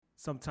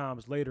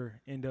sometimes later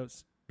end up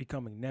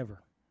becoming never.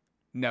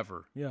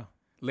 Never. Yeah.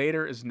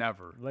 Later is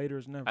never. Later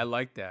is never. I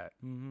like that.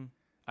 Mm-hmm.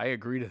 I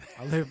agree to that.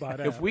 I live by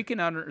that. If we can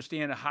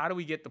understand how do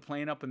we get the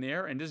plane up in the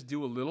air and just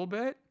do a little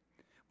bit,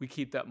 we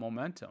keep that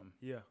momentum.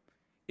 Yeah.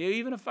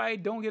 Even if I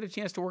don't get a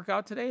chance to work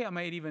out today, I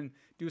might even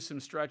do some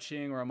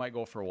stretching or I might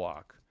go for a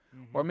walk.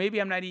 Mm-hmm. Or maybe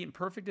I'm not eating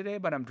perfect today,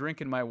 but I'm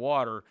drinking my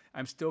water.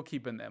 I'm still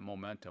keeping that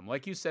momentum.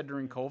 Like you said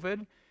during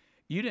COVID,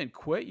 you didn't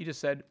quit. You just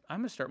said, I'm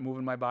going to start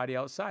moving my body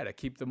outside. I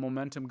keep the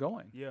momentum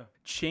going. Yeah.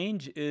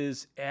 Change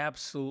is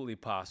absolutely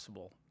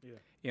possible. Yeah.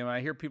 You know,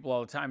 I hear people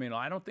all the time,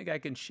 I don't think I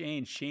can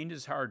change. Change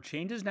is hard.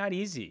 Change is not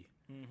easy.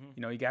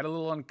 Mm-hmm. You got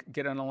to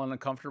get a little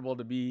uncomfortable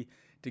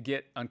to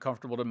get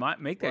uncomfortable to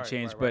make that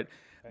change. Right.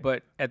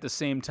 But at the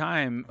same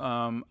time,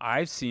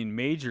 I've seen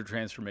major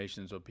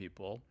transformations with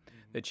people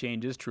that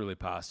change is truly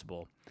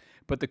possible.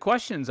 But the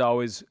questions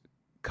always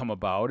come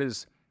about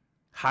is,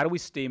 how do we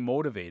stay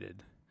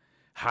motivated?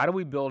 How do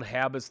we build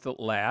habits that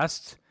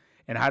last?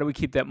 And how do we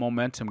keep that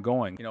momentum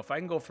going? If I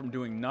can go from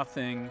doing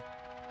nothing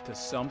to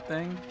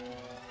something,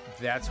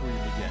 that's where you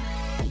begin.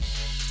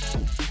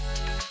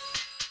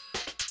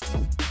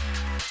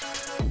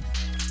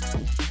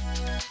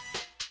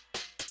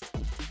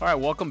 All right,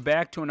 welcome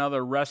back to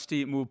another Rest,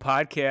 Eat, Move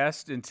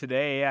podcast. And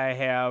today I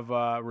have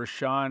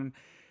Rashawn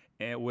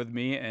with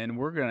me, and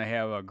we're going to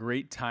have a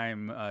great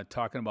time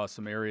talking about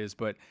some areas.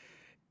 But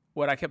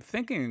what I kept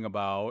thinking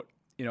about,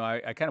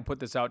 I kind of put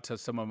this out to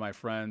some of my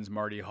friends,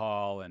 Marty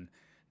Hall and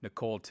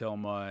Nicole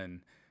Tilma,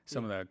 and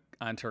some of the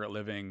On Target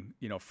Living,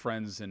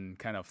 friends and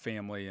kind of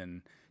family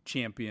and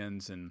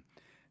champions. And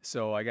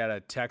so I got a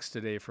text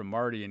today from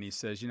Marty, and he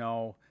says,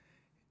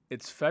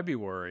 it's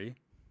February.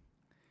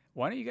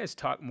 Why don't you guys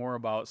talk more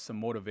about some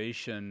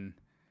motivation?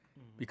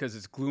 Because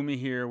it's gloomy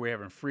here. We're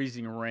having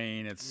freezing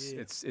rain. It's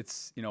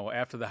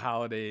after the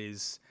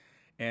holidays,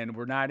 and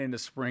we're not into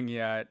spring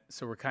yet,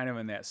 so we're kind of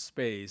in that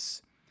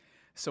space.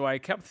 So I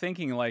kept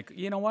thinking,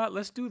 what?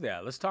 Let's do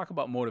that. Let's talk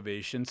about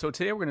motivation. So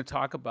today we're going to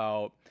talk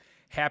about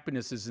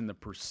happiness is in the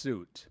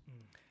pursuit.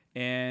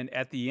 And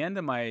at the end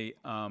of my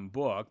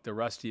book, the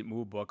Rest, Eat,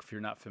 Move book, if you're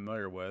not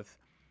familiar with,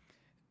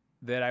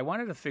 that I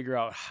wanted to figure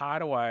out how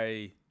do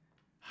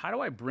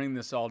I bring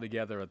this all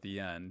together at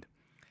the end?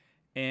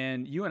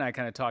 And you and I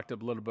kind of talked a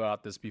little bit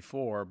about this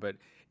before, but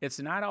it's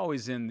not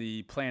always in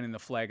the planting the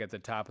flag at the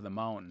top of the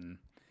mountain.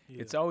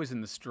 Yeah. It's always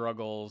in the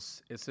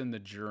struggles. It's in the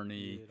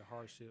journey, the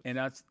hardships, and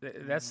that's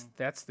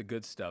the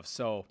good stuff.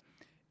 So,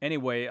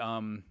 anyway,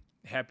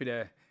 happy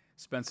to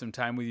spend some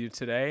time with you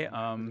today.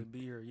 Happy to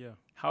be here. Yeah.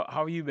 How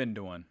have you been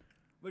doing?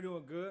 We're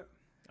doing good.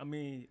 I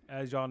mean,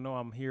 as y'all know,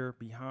 I'm here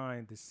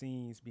behind the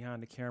scenes,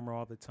 behind the camera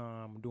all the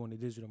time. I'm doing the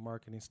digital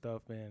marketing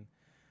stuff, and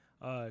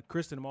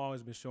Kristen, I've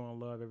always been showing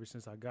love ever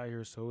since I got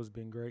here, so it's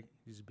been great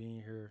just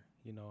being here.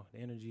 The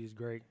energy is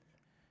great.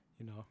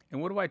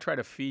 And what do I try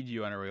to feed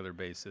you on a regular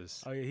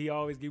basis? Oh yeah, he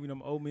always give me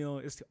them oatmeal.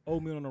 It's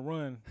oatmeal on the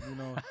run.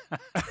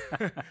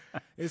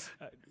 It's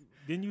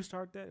didn't you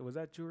start that? Was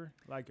that your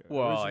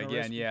Well, again,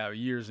 recipe? Yeah,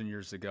 years and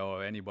years ago.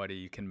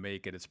 Anybody can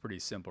make it. It's a pretty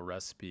simple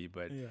recipe,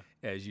 but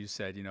as you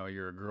said,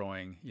 you're a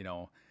growing,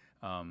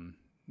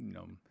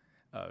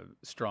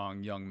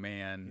 strong young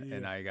man,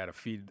 and I gotta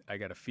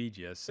feed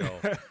you.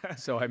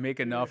 So I make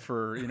enough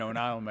for not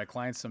only my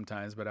clients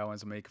sometimes, but I want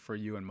to make it for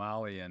you and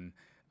Molly, and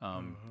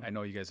I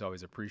know you guys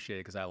always appreciate it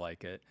because I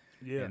like it.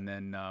 Yeah. And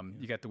then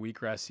you got the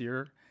wheatgrass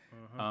here.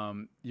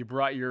 You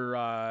brought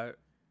your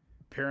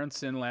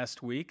parents in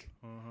last week,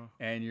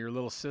 and your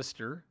little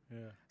sister. Yeah.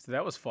 So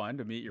that was fun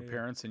to meet your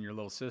parents and your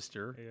little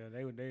sister. Yeah,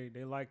 they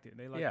liked it.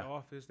 They liked the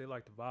office. They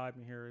liked the vibe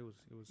in here. It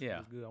was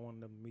good. I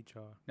wanted them to meet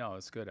y'all. No,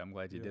 it's good. I'm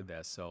glad you did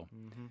that. So,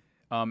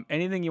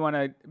 anything you want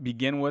to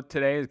begin with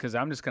today? Because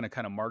I'm just going to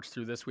kind of march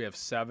through this. We have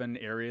 7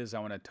 areas I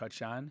want to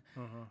touch on.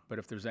 But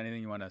if there's anything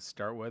you want to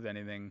start with,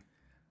 anything.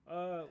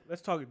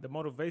 Let's talk the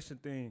motivation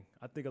thing.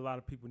 I think a lot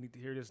of people need to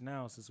hear this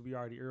now since we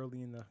already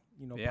early in the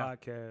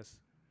podcast.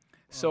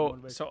 So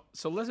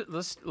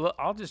let's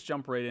I'll just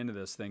jump right into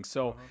this thing.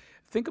 So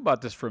think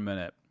about this for a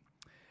minute.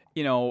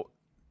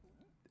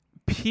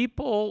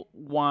 People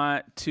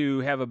want to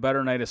have a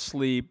better night of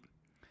sleep.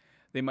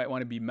 They might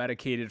want to be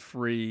medicated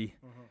free.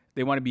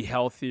 They want to be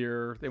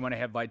healthier. They want to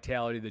have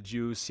vitality, the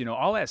juice,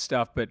 all that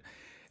stuff. But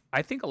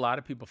I think a lot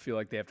of people feel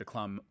like they have to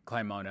climb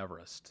Mount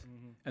Everest,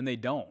 and they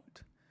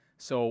don't.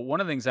 So one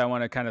of the things I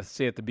want to kind of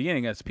say at the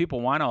beginning is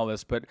people want all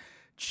this, but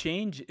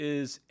change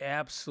is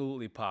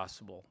absolutely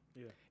possible.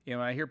 Yeah.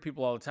 I hear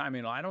people all the time,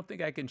 I don't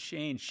think I can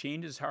change.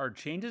 Change is hard.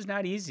 Change is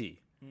not easy.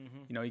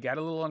 You got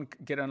to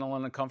get a little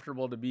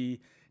uncomfortable to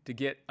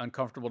get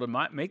uncomfortable to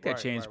make that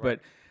change. Right.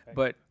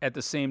 But at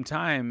the same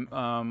time,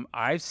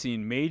 I've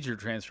seen major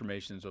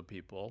transformations with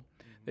people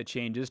that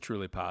change is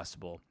truly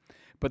possible.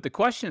 But the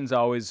questions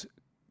always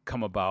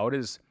come about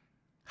is,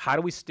 how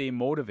do we stay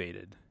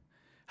motivated?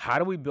 How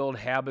do we build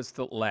habits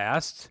that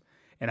last?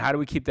 And how do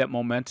we keep that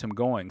momentum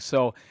going?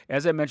 So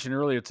as I mentioned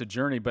earlier, it's a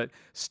journey. But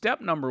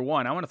step number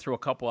 1, I want to throw a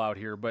couple out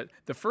here. But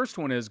the first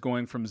one is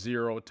going from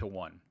 0 to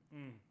 1.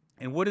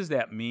 And what does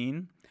that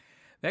mean?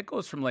 That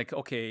goes from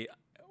okay,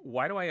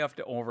 why do I have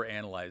to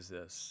overanalyze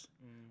this?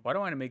 Why do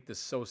I want to make this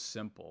so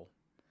simple?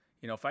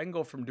 If I can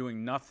go from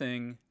doing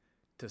nothing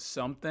to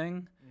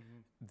something,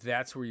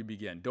 that's where you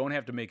begin. Don't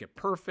have to make it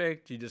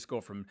perfect. You just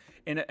go from,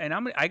 and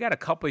I got a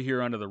couple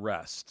here under the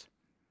rest.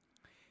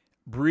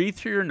 Breathe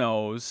through your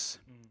nose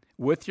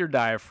with your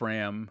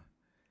diaphragm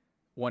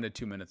 1 to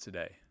 2 minutes a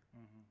day.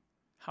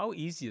 How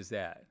easy is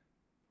that?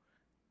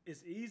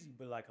 It's easy,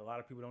 but like a lot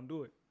of people don't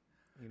do it.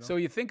 So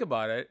you think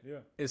about it, Yeah.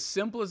 as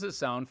simple as it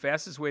sounds,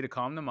 fastest way to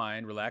calm the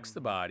mind, relax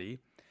the body,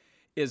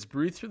 is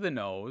breathe through the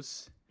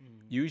nose,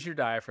 use your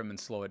diaphragm, and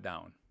slow it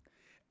down.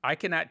 I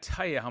cannot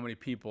tell you how many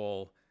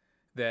people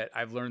that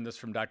I've learned this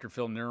from Dr.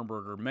 Phil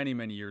Nierenberger many,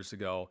 many years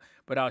ago,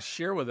 but I'll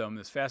share with them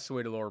this fastest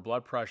way to lower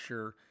blood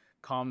pressure,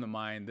 calm the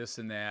mind, this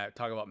and that,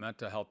 talk about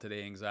mental health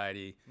today,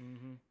 anxiety,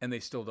 and they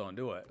still don't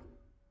do it.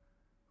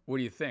 What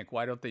do you think?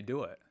 Why don't they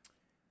do it?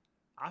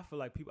 I feel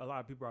like a lot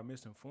of people are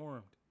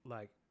misinformed.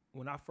 Like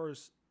when I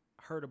first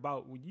heard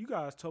about, when you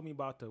guys told me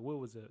about the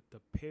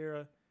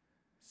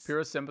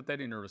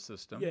Parasympathetic nervous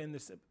system. Yeah, and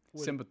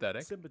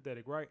sympathetic.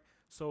 Sympathetic, right?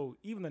 So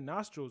even the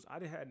nostrils, I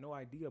had no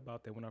idea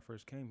about that when I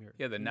first came here.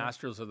 Yeah, the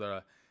nostrils are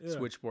the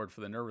switchboard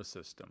for the nervous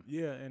system.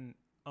 Yeah, and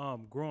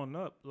growing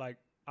up, like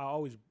I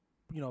always,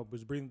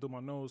 was breathing through my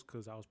nose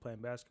because I was playing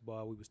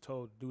basketball. We was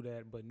told to do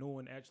that, but no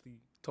one actually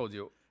told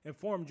you,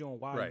 informed you on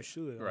why you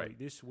should. Right. Like,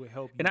 this would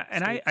help you.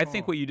 And I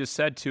think what you just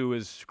said too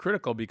is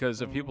critical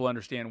because if people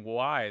understand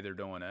why they're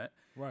doing it,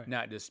 right,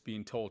 not just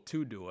being told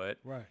to do it,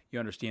 right, you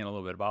understand a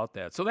little bit about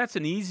that. So that's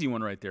an easy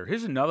one right there.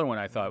 Here's another one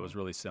I thought was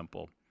really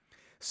simple.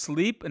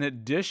 Sleep an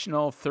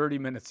additional 30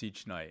 minutes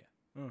each night.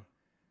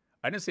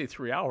 I didn't say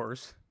 3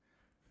 hours,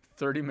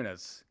 30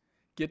 minutes.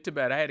 Get to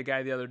bed. I had a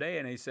guy the other day,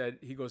 and he said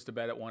he goes to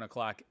bed at 1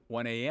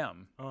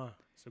 a.m.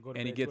 So go to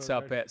and he bed gets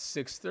up at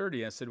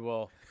 6:30. I said,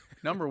 well,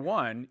 number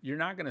one, you're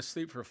not going to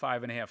sleep for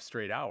 5.5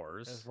 straight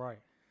hours. That's right.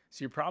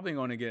 So you're probably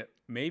going to get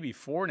maybe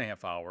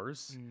 4.5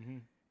 hours,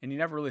 and you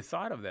never really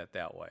thought of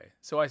that way.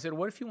 So I said,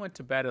 what if you went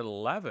to bed at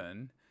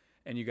 11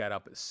 and you got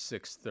up at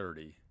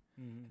 6:30?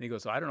 And he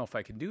goes, well, I don't know if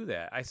I can do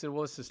that. I said,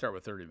 well, let's just start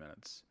with 30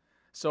 minutes.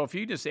 So if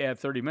you just add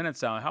 30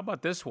 minutes on, how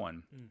about this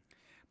one?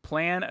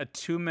 Plan a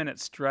 2-minute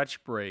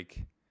stretch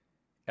break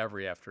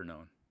every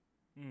afternoon.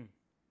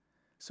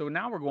 So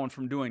now we're going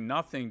from doing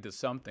nothing to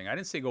something. I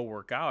didn't say go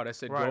work out. I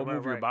said go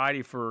move your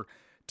body for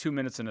 2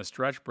 minutes in a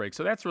stretch break.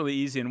 So that's really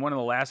easy. And one of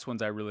the last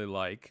ones I really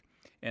like,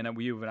 and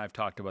I've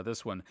talked about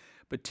this one,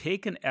 but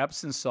take an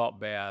Epsom salt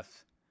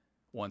bath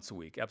once a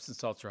week. Epsom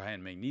salts are high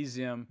in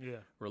magnesium,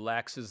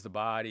 relaxes the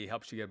body,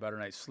 helps you get a better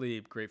night's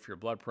sleep, great for your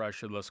blood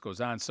pressure, the list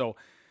goes on. So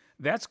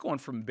that's going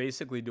from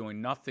basically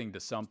doing nothing to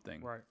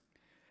something. Right.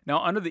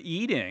 Now, under the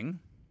eating,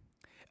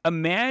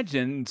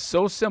 imagine,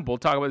 so simple,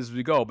 talk about this as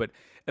we go, but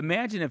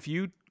imagine if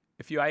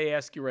I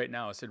ask you right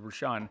now, I said,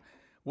 Rashawn,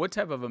 what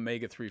type of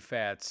omega-3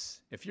 fats,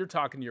 if you're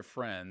talking to your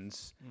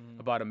friends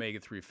about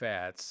omega-3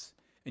 fats,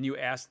 and you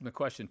ask them the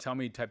question, tell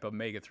me the type of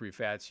omega-3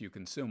 fats you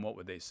consume, what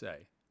would they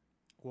say?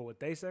 What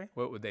would they say?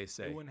 What would they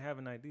say? They wouldn't have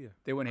an idea.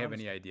 They wouldn't have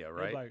any idea,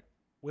 right? Like,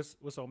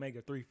 what's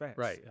omega-3 fats?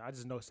 Right. I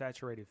just know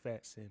saturated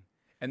fats.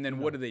 And then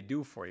what do they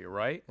do for you,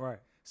 right? Right.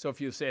 So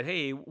if you said,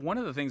 hey, one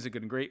of the things that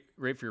can be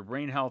great for your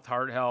brain health,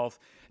 heart health,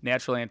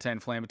 natural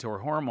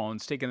anti-inflammatory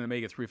hormones, taking the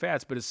omega-3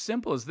 fats, but as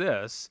simple as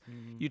this,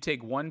 you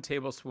take 1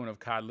 tablespoon of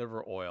cod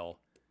liver oil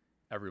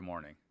every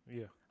morning.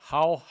 Yeah.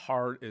 How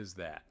hard is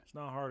that? It's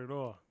not hard at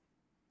all.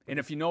 And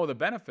if you know the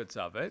benefits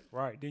of it,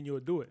 right, then you'll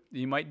do it.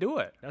 You might do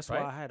it. That's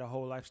why I had a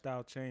whole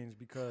lifestyle change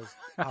because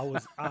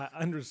I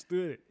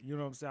understood it. You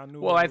know what I'm saying? I knew.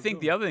 Well, I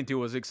think the other thing too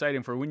was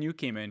exciting for when you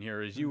came in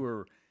here is you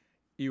were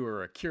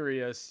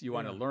curious, you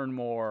want to learn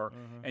more,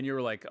 and you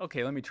were like,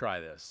 okay, let me try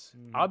this.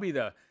 I'll be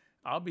the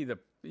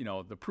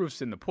the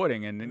proof's in the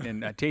pudding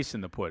and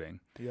tasting the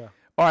pudding. Yeah.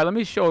 All right, let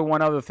me show you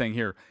one other thing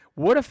here.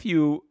 What if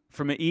you,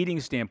 from an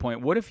eating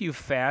standpoint, what if you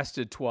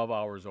fasted 12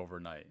 hours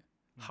overnight?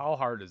 How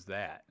hard is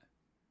that?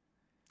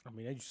 I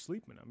mean, you're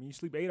sleeping. I mean, you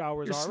sleep 8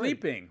 hours You're already.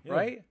 sleeping,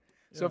 right?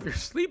 So if you're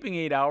sleeping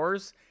 8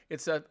 hours,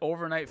 it's an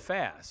overnight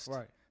fast.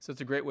 Right. So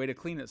it's a great way to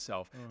clean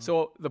itself.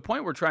 So the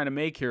point we're trying to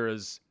make here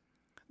is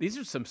these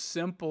are some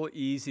simple,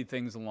 easy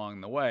things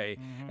along the way.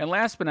 And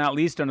last but not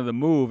least under the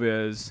move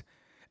is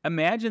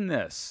imagine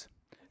this,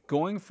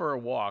 going for a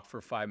walk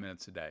for 5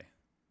 minutes a day.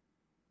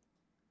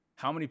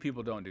 How many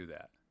people don't do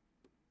that?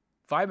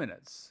 5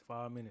 minutes.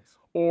 5 minutes.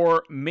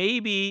 Or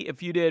maybe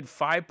if you did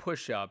 5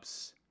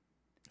 push-ups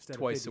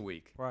twice a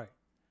week. Right.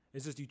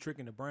 It's just you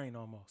tricking the brain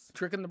almost.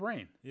 Tricking the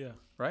brain. Yeah.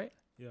 Right?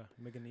 Yeah.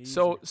 Making it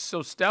easier.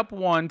 So step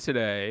 1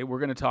 today, we're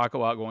going to talk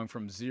about going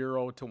from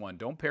 0 to 1.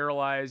 Don't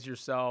paralyze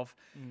yourself.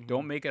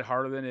 Don't make it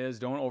harder than it is.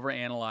 Don't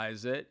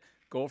overanalyze it.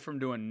 Go from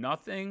doing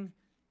nothing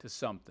to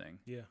something.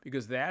 Yeah.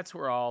 Because that's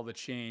where all the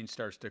change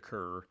starts to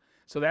occur.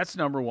 So that's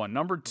number 1.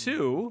 Number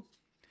 2,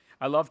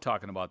 I love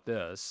talking about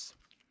this.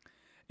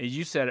 As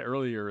you said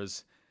earlier,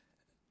 is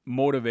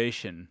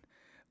motivation.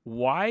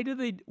 Why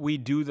do we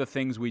do the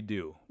things we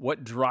do?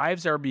 What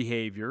drives our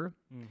behavior?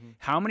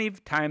 How many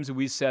times have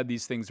we said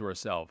these things to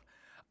ourselves?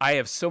 I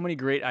have so many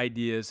great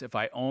ideas if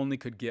I only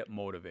could get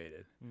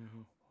motivated.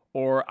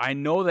 Or I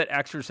know that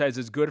exercise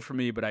is good for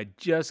me, but I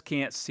just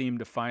can't seem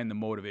to find the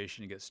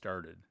motivation to get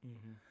started.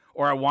 Mm-hmm.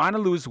 Or I want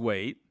to lose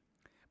weight,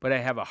 but I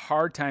have a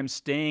hard time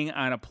staying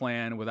on a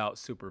plan without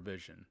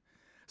supervision.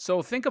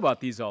 So think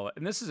about these all.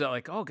 And this is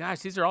like, oh gosh,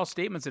 these are all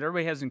statements that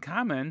everybody has in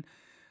common.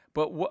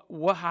 But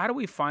how do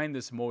we find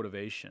this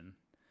motivation?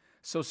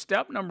 So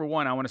step number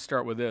one, I want to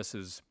start with this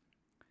is,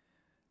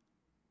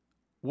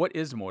 what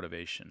is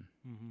motivation?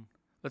 Mm-hmm.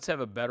 Let's have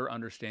a better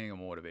understanding of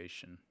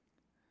motivation.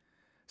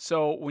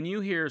 So when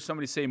you hear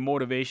somebody say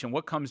motivation,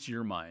 what comes to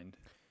your mind?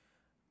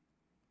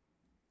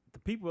 The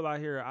people out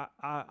here,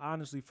 I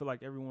honestly feel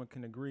like everyone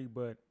can agree,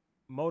 but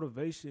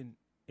motivation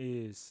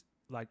is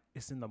like,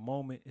 it's in the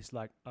moment. It's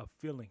like a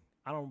feeling.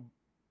 I don't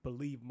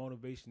believe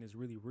motivation is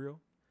really real,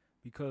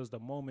 because the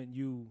moment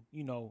you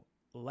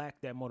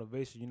lack that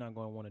motivation, you're not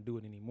going to want to do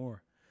it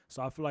anymore.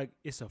 So I feel like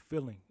it's a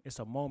feeling. It's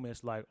a moment.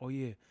 It's like, oh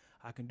yeah,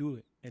 I can do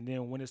it. And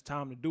then when it's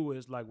time to do it,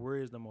 it's like, where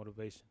is the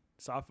motivation?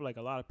 So I feel like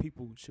a lot of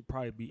people should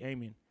probably be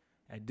aiming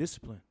at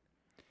discipline.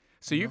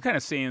 So you're kind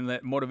of saying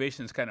that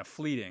motivation is kind of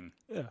fleeting.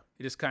 Yeah.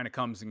 It just kind of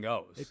comes and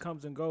goes. It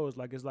comes and goes.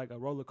 Like, it's like a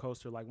roller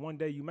coaster. Like, one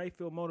day you may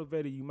feel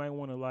motivated. You might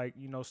want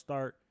to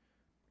start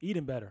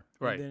eating better.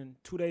 Right. And then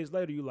 2 days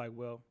later, you're like,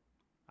 well,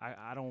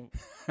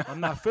 I'm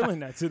not feeling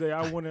that today.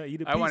 I want to eat a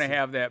pizza. I want to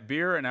have that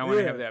beer and I want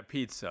to have that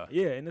pizza.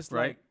 Yeah. And it's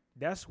right? like,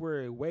 that's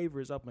where it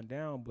wavers up and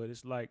down. But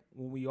it's like,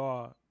 when we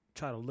all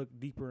try to look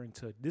deeper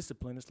into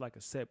discipline, it's like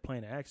a set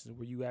plan of actions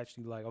where you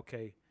actually like,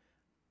 okay,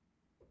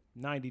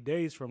 90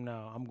 days from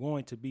now, I'm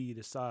going to be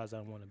the size I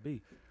want to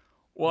be.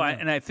 Well,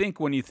 and I think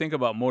when you think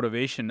about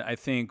motivation, I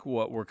think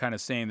what we're kind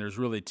of saying, there's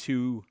really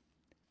two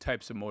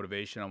types of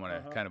motivation I want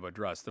to kind of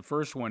address. The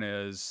first one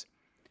is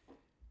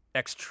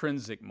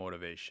extrinsic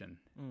motivation.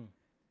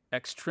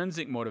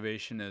 Extrinsic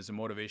motivation is a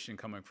motivation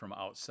coming from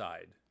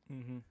outside.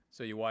 Mm-hmm.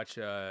 So you watch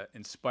an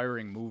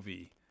inspiring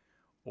movie,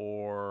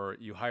 or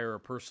you hire a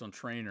personal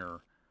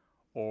trainer,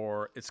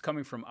 or it's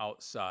coming from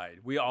outside.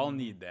 We all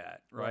need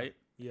that, right?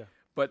 Yeah.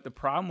 But the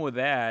problem with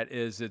that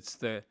is it's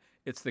the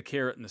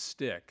carrot and the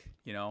stick,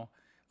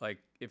 Like,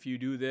 if you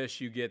do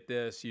this, you get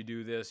this, you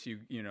do this,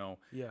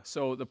 Yeah.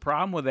 So the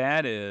problem with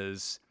that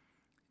is,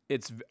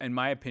 it's, in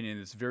my opinion,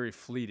 it's very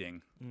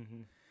fleeting.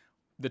 Mm-hmm.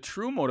 The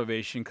true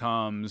motivation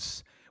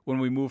comes when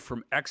we move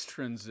from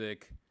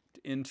extrinsic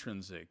to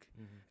intrinsic.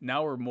 Mm-hmm.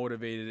 Now we're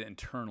motivated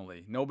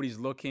internally. Nobody's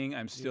looking.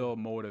 I'm still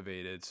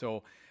motivated.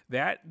 So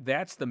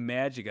that's the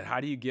magic.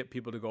 How do you get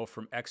people to go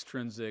from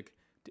extrinsic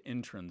to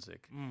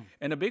intrinsic?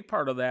 And a big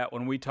part of that,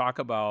 when we talk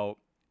about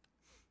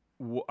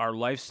our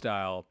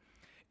lifestyle,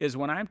 is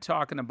when I'm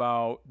talking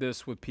about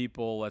this with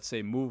people, let's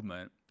say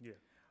movement,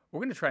 we're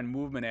going to try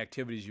movement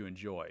activities you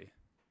enjoy.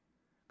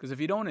 Because if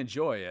you don't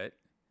enjoy it,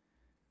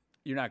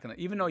 you're not going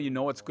to, even though you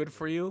know it's good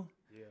for you,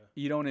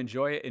 you don't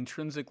enjoy it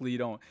intrinsically. You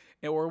don't.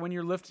 Or when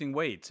you're lifting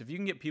weights, if you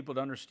can get people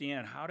to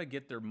understand how to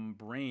get their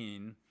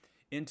brain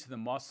into the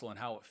muscle and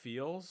how it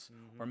feels,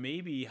 or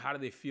maybe how do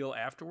they feel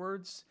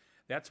afterwards,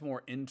 that's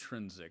more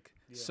intrinsic.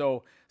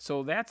 Yeah.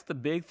 So that's the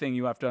big thing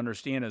you have to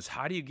understand is,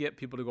 how do you get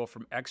people to go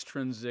from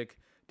extrinsic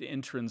to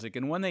intrinsic?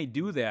 And when they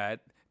do that,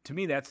 to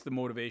me, that's the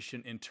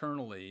motivation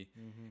internally,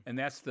 and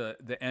that's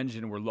the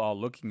engine we're all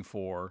looking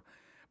for.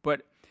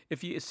 But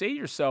if you say to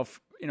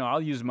yourself,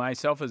 I'll use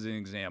myself as an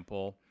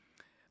example.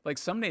 Like,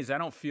 some days I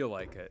don't feel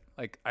like it.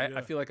 Like,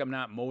 I feel like I'm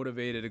not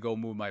motivated to go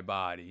move my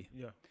body.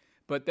 Yeah.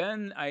 But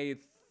then I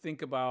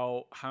think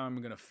about how I'm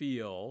going to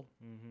feel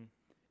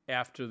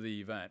after the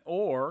event.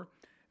 Or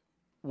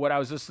what I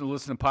was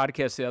listening to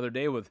podcasts the other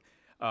day with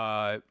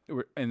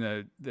in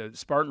the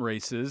Spartan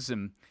races,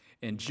 and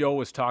Joe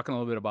was talking a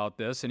little bit about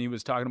this, and he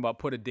was talking about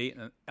put a date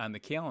on the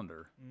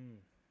calendar.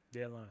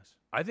 Deadlines.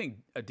 I think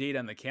a date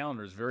on the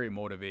calendar is very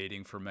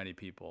motivating for many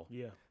people.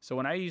 Yeah. So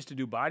when I used to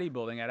do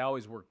bodybuilding, I'd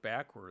always work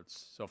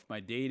backwards. So if my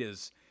date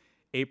is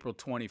April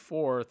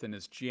 24th and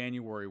it's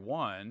January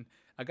 1,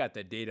 I got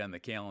that date on the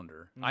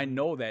calendar. I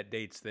know that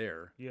date's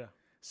there. Yeah.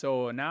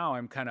 So now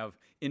I'm kind of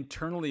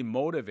internally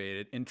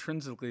motivated,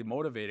 intrinsically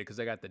motivated, because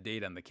I got the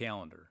date on the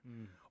calendar.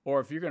 Or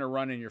if you're going to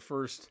run in your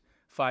first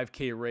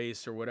 5K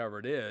race or whatever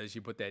it is,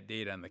 you put that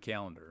date on the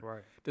calendar.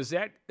 Right. Does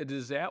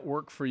that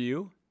work for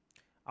you?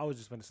 I was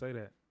just going to say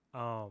that.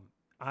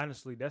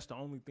 Honestly, that's the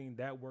only thing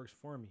that works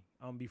for me.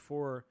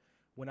 Before,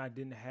 when I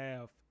didn't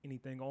have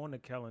anything on the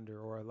calendar,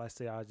 or let's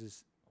say I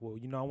just,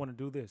 I want to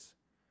do this.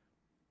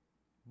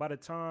 By the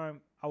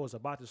time I was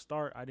about to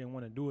start, I didn't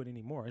want to do it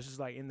anymore. It's just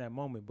like in that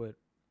moment. But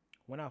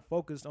when I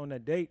focused on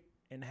that date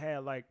and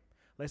had, like,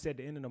 let's say at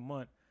the end of the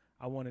month,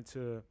 I wanted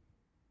to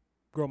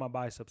grow my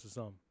biceps or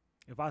something.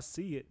 If I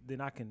see it,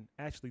 then I can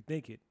actually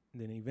think it,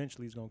 and then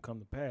eventually it's going to come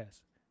to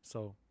pass.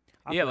 So,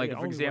 like,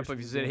 for example, if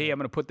you said, hey, I'm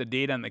going to put the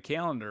date on the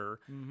calendar,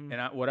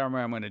 and whatever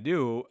I'm going to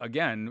do,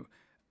 again,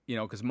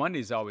 because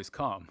Mondays always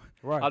come.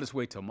 Right. I'll just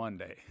wait till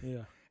Monday.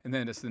 Yeah. And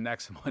then it's the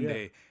next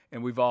Monday,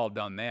 and we've all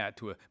done that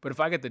to it. But if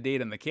I get the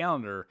date on the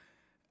calendar,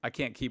 I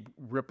can't keep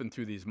ripping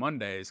through these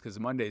Mondays, because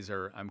Mondays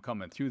I'm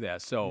coming through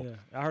that. So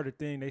I heard a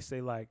thing, they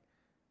say, like,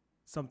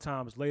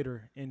 sometimes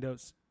later end up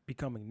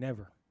becoming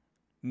never.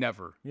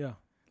 Never. Yeah.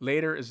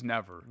 Later is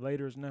never.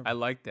 Later is never. I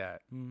like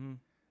that. Mm-hmm.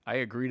 I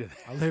agree to that.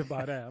 I live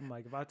by that. I'm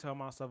like, if I tell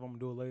myself I'm going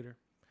to do it later,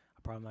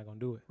 I'm probably not going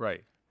to do it.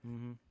 Right.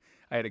 Mm-hmm.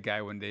 I had a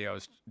guy one day, I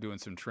was doing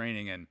some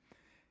training,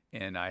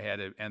 and I had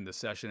to end the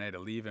session. I had to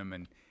leave him,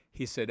 and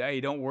he said,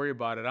 "Hey, don't worry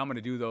about it. I'm going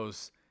to do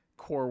those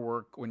core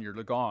work when you're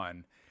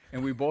gone."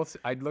 And we both,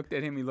 I looked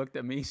at him, he looked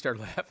at me, he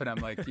started laughing. I'm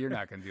like, "You're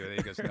not going to do that."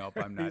 He goes, "Nope,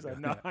 I'm not He's like,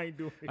 doing no, that. I ain't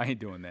doing it. I ain't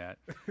doing that."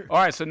 All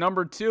right, so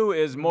number 2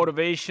 is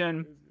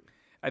motivation.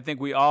 I think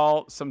we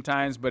all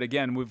sometimes, but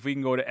again, if we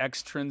can go to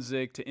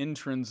extrinsic to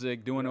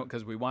intrinsic, doing it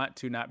because we want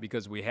to, not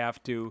because we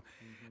have to.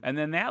 Mm-hmm. And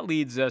then that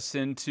leads us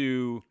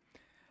into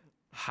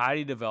how do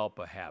you develop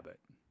a habit?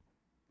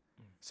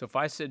 So if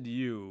I said to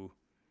you,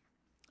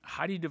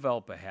 how do you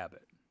develop a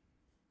habit?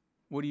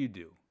 What do you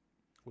do?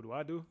 What do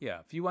I do? Yeah,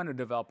 if you want to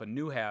develop a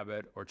new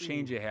habit or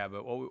change a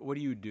habit, what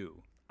do you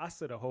do? I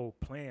set a whole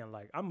plan.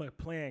 Like, I'm a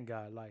plan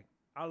guy. Like,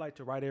 I like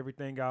to write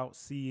everything out,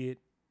 see it,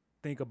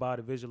 think about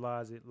it,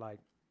 visualize it. Like,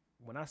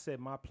 when I set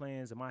my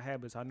plans and my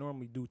habits, I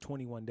normally do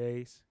 21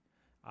 days.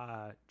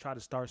 I try to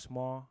start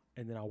small,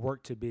 and then I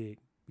work to big.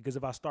 Because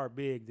if I start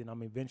big, then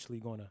I'm eventually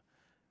going to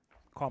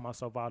call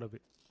myself out of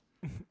it.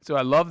 So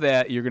I love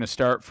that you're going to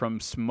start from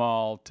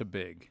small to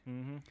big.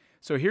 Mm-hmm.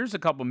 So here's a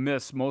couple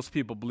myths most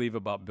people believe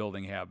about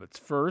building habits.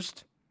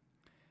 First,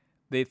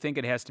 they think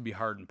it has to be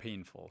hard and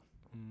painful.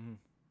 Mm-hmm.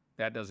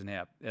 That doesn't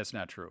happen. That's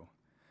not true.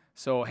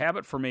 So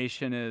habit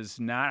formation is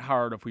not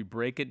hard if we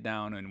break it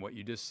down in what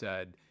you just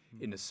said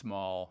into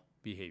small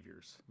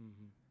behaviors.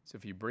 Mm-hmm. So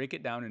if you break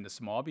it down into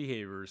small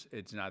behaviors,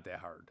 it's not that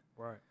hard.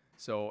 Right.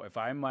 So if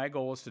my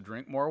goal is to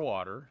drink more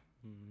water,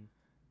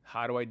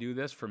 how do I do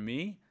this? For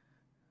me,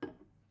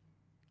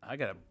 I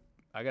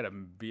gotta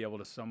be able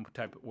to some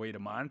type of way to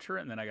monitor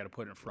it, and then I gotta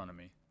put it in front of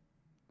me.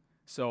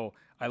 So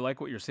I like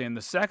what you're saying.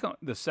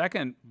 The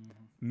second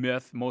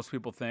myth most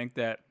people think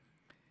that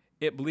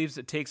it believes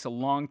it takes a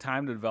long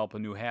time to develop a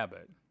new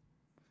habit.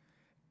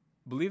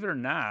 Believe it or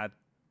not,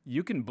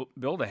 you can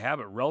build a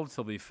habit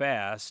relatively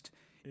fast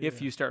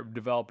if you start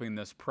developing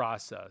this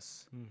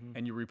process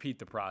and you repeat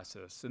the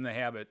process, and the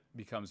habit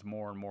becomes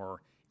more and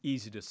more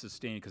easy to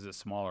sustain because it's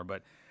smaller.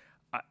 But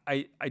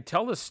I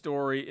tell this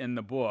story in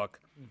the book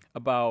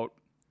about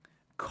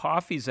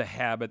coffee's a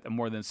habit that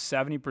more than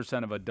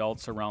 70% of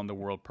adults around the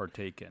world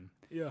partake in.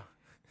 Yeah.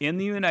 In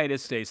the United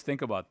States,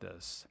 think about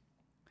this.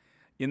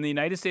 In the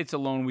United States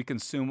alone, we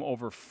consume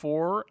over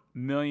 4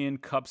 million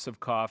cups of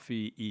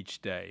coffee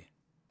each day,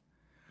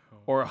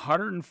 or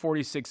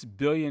 146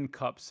 billion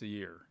cups a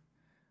year.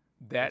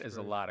 That is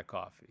a lot of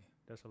coffee.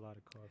 That's a lot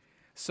of coffee.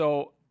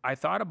 So I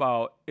thought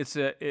about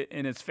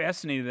and it's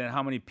fascinating that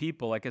how many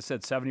people, like I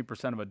said,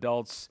 70% of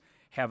adults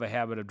have a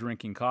habit of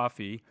drinking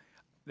coffee.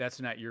 That's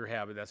not your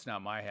habit. That's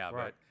not my habit.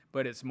 Right.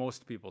 But it's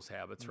most people's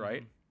habits,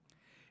 right?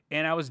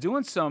 And I was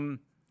doing some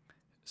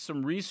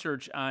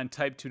research on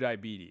type 2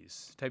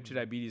 diabetes. Type 2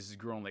 diabetes is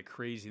growing like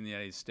crazy in the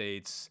United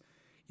States.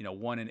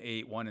 1 in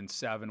 8, 1 in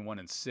 7, 1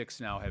 in 6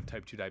 now have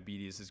type 2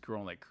 diabetes. It's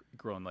growing like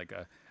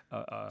a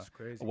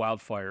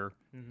wildfire.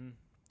 Mm-hmm.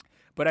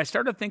 But I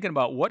started thinking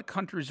about what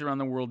countries around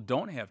the world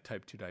don't have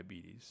type 2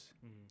 diabetes.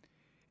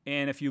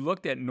 And if you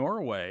looked at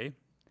Norway,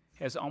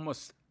 has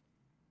almost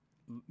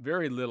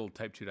very little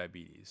type 2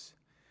 diabetes.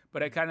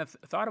 But I kind of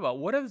thought about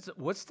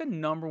what's the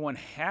number one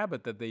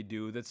habit that they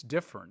do that's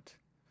different?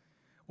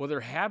 Well,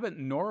 their habit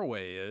in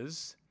Norway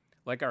is,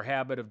 like our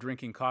habit of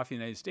drinking coffee in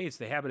the United States,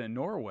 the habit in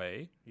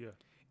Norway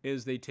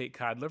is they take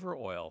cod liver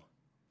oil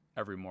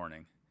every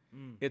morning.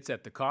 It's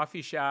at the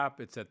coffee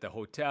shop, it's at the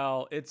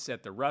hotel, it's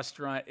at the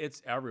restaurant,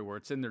 it's everywhere.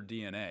 It's in their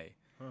DNA.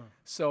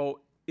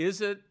 So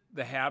is it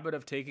the habit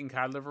of taking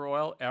cod liver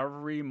oil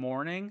every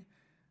morning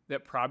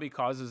that probably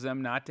causes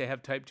them not to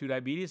have type 2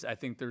 diabetes? I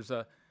think there's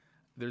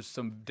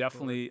some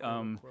definitely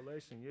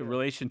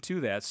relation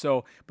to that.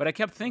 So, but I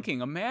kept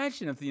thinking,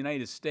 imagine if the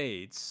United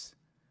States,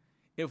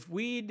 if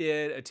we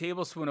did a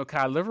tablespoon of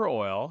cod liver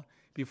oil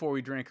before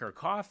we drank our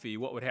coffee,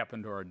 what would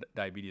happen to our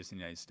diabetes in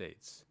the United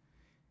States?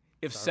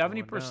 If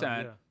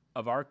 70%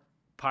 of our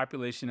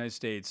population in the United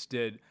States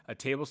did a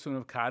tablespoon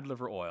of cod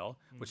liver oil,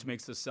 which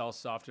makes the cells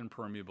soft and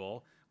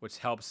permeable, which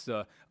helps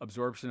the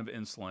absorption of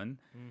insulin,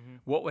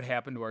 what would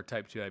happen to our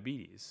type 2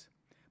 diabetes?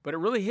 But it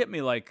really hit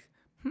me like,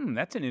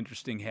 that's an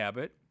interesting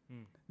habit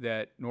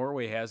that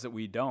Norway has that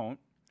we don't.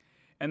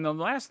 And the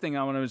last thing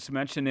I wanted to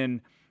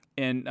mention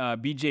in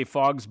B.J.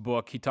 Fogg's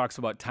book, he talks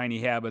about tiny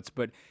habits,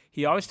 but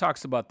he always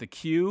talks about the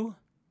cue,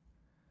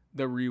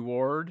 the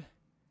reward,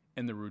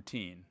 and the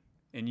routine.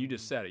 And you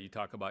just said it. You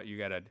talk about you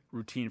got a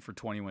routine for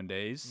 21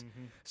 days.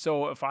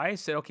 So if I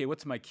said, okay,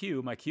 what's my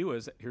cue? My cue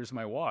is here's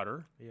my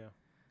water.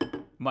 Yeah.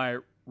 My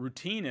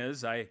routine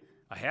is I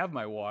have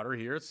my water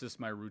here. It's just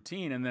my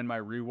routine. And then my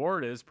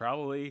reward is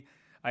probably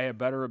I have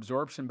better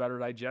absorption, better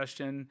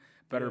digestion,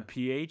 better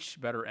pH,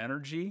 better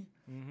energy,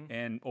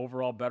 and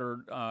overall better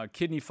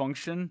kidney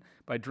function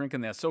by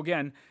drinking that. So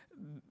again,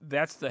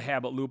 that's the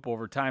habit loop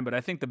over time. But I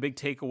think the big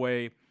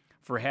takeaway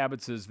for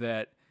habits is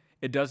that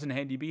it doesn't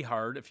have to be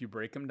hard if you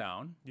break them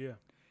down. Yeah.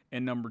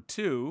 And number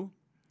two,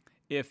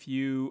 if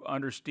you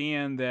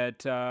understand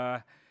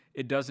that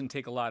it doesn't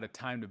take a lot of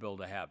time to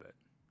build a habit.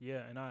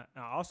 Yeah, and I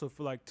also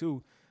feel like,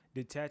 too,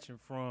 detaching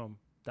from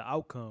the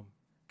outcome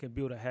can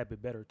build a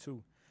habit better,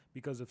 too.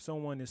 Because if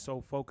someone is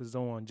so focused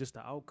on just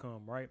the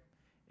outcome, right,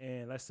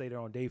 and let's say they're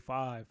on day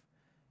 5,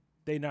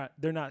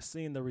 they're not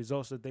seeing the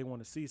results that they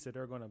want to see, so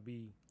they're going to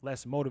be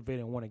less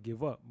motivated and want to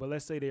give up. But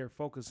let's say they're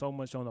focused so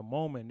much on the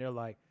moment, they're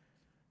like,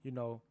 I'm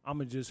going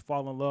to just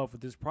fall in love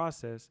with this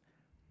process.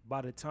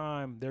 By the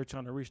time they're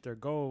trying to reach their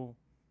goal,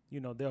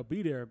 they'll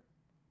be there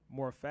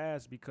more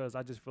fast, because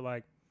I just feel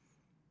like,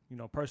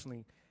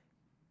 personally,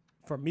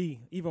 for me,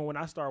 even when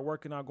I started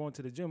working out, going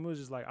to the gym, it was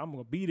just like, I'm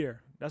going to be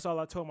there. That's all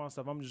I told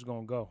myself. I'm just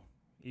going to go.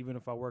 Even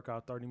if I work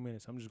out 30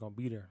 minutes, I'm just going to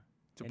be there.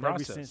 It's a and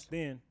process. Ever since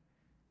then,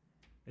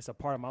 it's a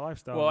part of my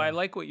lifestyle. Well, now. I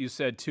like what you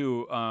said,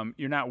 too.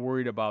 You're not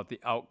worried about the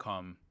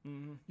outcome.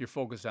 Mm-hmm. You're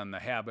focused on the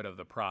habit of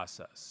the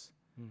process.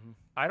 Mm-hmm.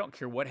 I don't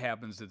care what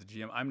happens at the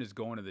gym. I'm just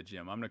going to the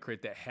gym. I'm going to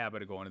create that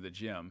habit of going to the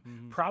gym.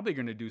 Mm-hmm. Probably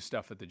going to do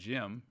stuff at the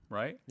gym,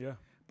 right? Yeah.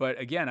 But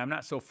again, I'm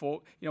not so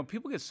full.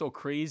 People get so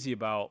crazy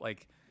about,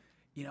 like,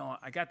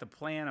 I got the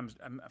plan.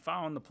 I'm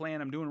following the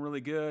plan. I'm doing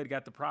really good.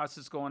 Got the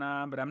process going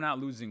on, but I'm not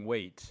losing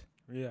weight.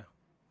 Yeah.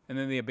 And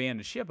then they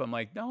abandon ship. I'm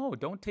like, no,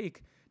 don't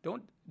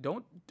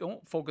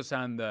focus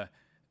on the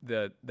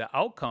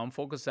outcome.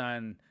 Focus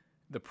on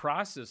the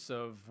process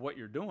of what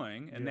you're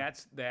doing, and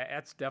that's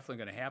definitely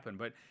going to happen.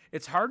 But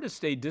it's hard to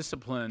stay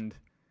disciplined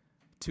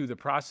to the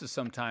process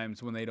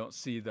sometimes when they don't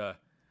see the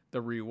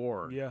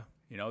reward. Yeah.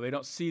 They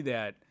don't see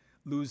that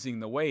losing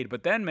the weight.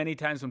 But then many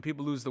times when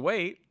people lose the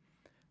weight,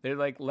 they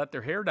like let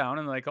their hair down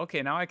and like,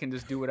 okay, now I can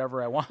just do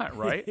whatever I want,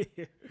 right?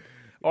 Yeah,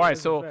 all right,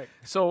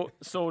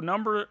 so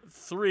number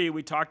 3,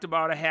 we talked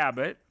about a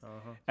habit,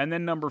 and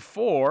then number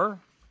 4,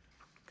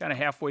 kind of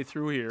halfway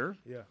through here.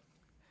 Yeah.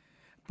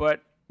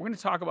 But we're going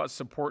to talk about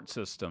support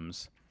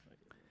systems.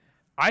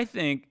 I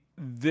think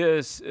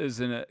this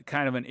is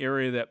kind of an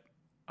area that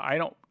I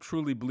don't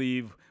truly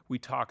believe we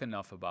talk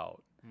enough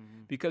about.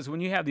 Mm-hmm. Because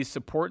when you have these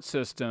support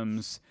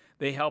systems,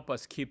 they help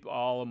us keep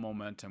all the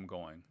momentum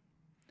going.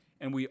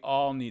 And we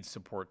all need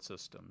support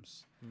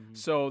systems. Mm-hmm.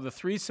 So the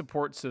 3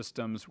 support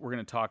systems we're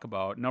going to talk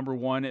about, number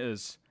 1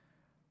 is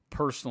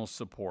personal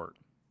support.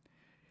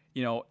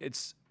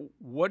 It's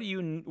what do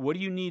you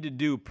need to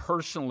do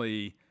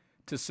personally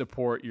to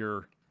support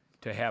your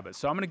habits.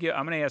 So I'm going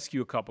to ask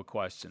you a couple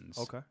questions.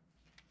 Okay.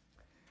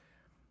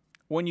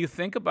 When you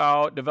think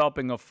about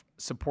developing a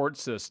support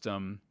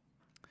system,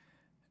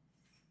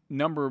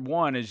 number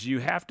 1 is you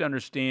have to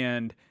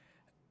understand.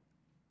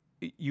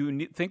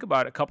 Think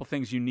about a couple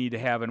things you need to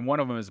have, and one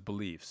of them is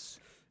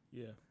beliefs.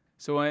 Yeah.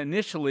 So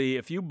initially,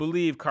 if you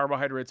believe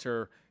carbohydrates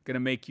are going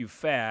to make you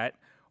fat,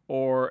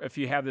 or if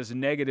you have this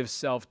negative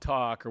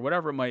self-talk or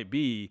whatever it might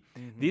be,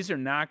 these are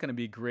not going to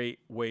be great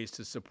ways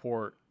to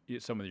support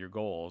some of your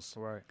goals.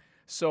 Right.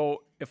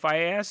 So if I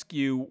ask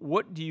you,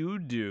 what do you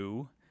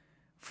do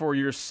for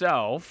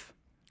yourself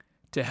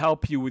to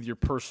help you with your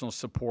personal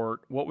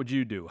support, what would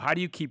you do? How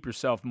do you keep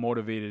yourself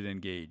motivated and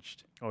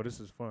engaged? Oh, this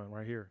is fun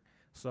right here.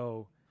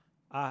 So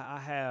I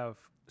have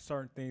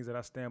certain things that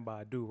I stand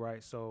by, I do,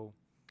 right? So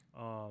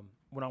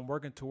when I'm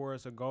working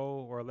towards a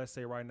goal, or let's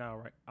say right now,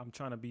 right, I'm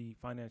trying to be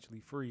financially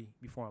free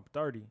before I'm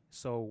 30.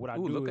 So what I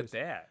do look is, at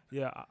that.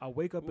 Yeah, I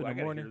wake up in the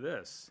morning hear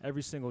this.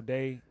 every single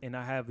day, and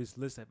I have this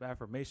list of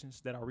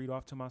affirmations that I read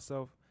off to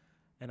myself,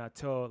 and I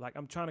tell, like,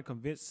 I'm trying to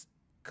convince,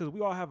 because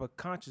we all have a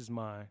conscious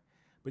mind,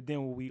 but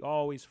then what we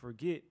always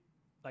forget,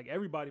 like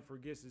everybody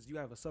forgets, is you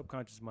have a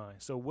subconscious mind.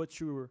 So what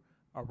you're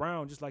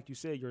around, just like you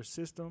said, your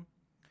system,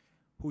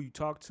 who you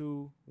talk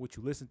to, what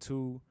you listen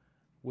to,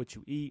 what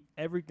you eat,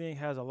 everything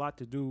has a lot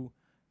to do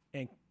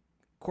and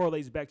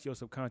correlates back to your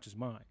subconscious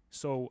mind.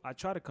 So I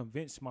try to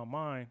convince my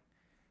mind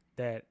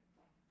that,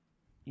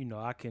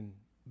 I can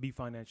be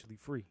financially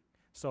free.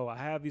 So I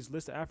have these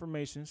list of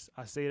affirmations.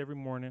 I say it every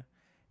morning,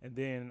 and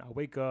then I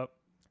wake up,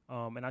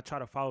 and I try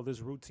to follow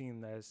this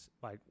routine that's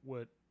like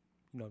what,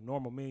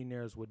 normal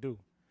millionaires would do.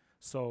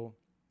 So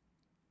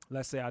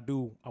let's say I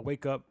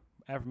wake up,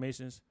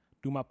 affirmations,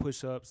 do my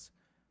push-ups.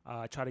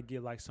 I try to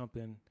get like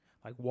something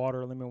like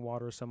water, lemon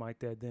water or something like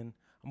that. Then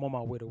I'm on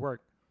my way to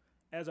work.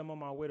 As I'm on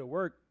my way to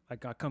work,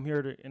 like I come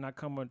here and I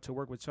come to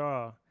work with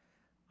y'all,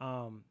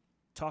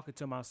 talking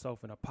to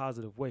myself in a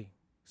positive way.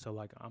 So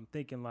like I'm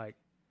thinking like,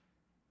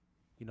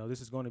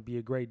 this is going to be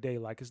a great day.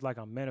 Like it's like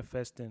I'm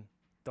manifesting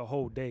the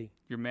whole day.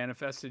 You're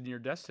manifesting your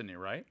destiny,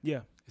 right?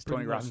 Yeah. As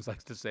Tony Robbins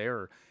likes to say,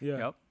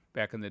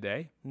 back in the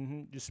day.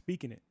 Mm-hmm, just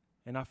speaking it.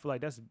 And I feel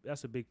like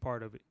that's a big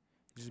part of it.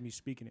 Just me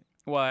speaking it.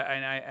 Well,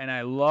 and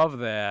I love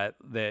that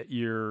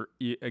you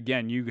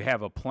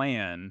have a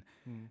plan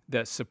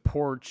that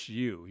supports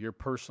your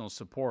personal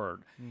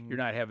support.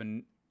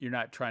 Mm-hmm. You're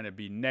not trying to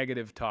be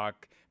negative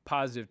talk,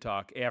 positive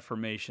talk,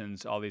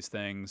 affirmations, all these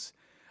things.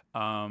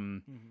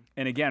 And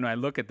again, when I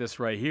look at this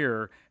right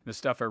here, the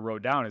stuff I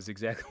wrote down is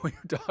exactly what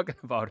you're talking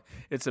about.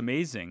 It's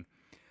amazing.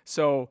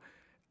 So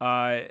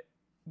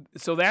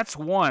that's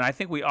one. I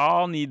think we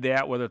all need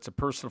that, whether it's a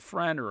personal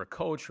friend or a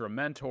coach or a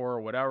mentor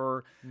or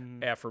whatever.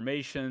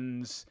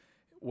 Affirmations,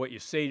 what you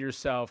say to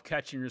yourself,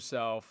 catching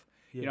yourself.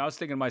 You know, I was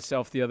thinking to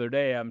myself the other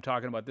day, I'm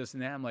talking about this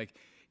and that. I'm like,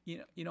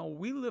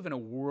 we live in a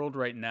world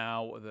right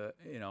now with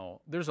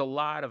there's a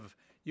lot of,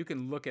 you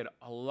can look at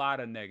a lot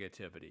of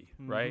negativity,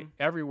 right?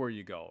 Everywhere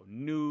you go,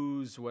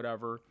 news,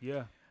 whatever.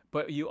 Yeah.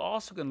 But you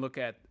also can look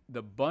at the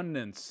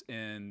abundance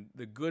and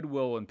the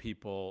goodwill in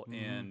people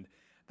and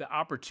the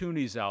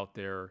opportunities out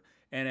there.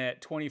 And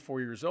at 24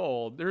 years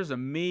old, there's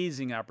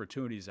amazing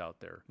opportunities out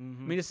there. I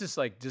mean, it's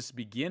just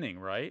beginning,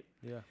 right?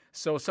 Yeah.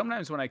 So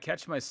sometimes when I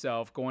catch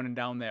myself going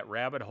down that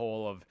rabbit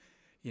hole of,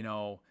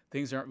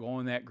 things aren't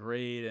going that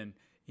great and,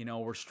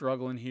 we're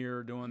struggling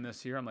here, doing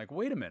this here. I'm like,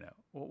 wait a minute,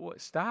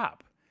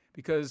 stop,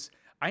 because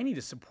I need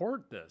to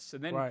support this.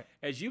 And then,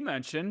 as you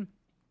mentioned,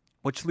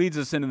 which leads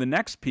us into the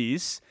next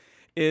piece,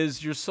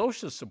 is your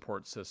social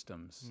support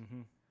systems.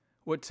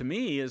 What to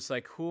me is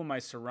like, who am I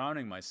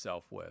surrounding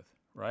myself with,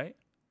 right?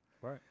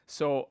 Right.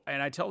 So,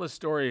 and I tell this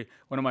story,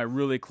 one of my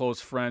really close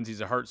friends,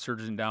 he's a heart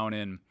surgeon down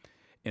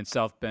in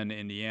South Bend,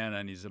 Indiana,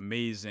 and he's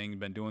amazing,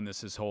 been doing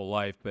this his whole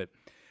life. But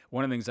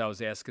one of the things I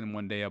was asking him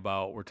one day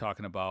about, we're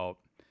talking about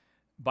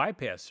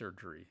bypass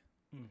surgery.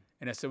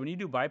 And I said, when you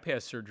do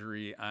bypass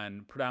surgery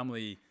on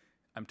predominantly,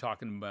 I'm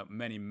talking about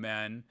many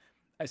men,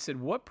 I said,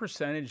 what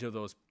percentage of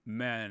those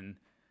men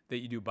that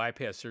you do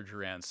bypass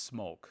surgery on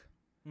smoke?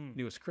 And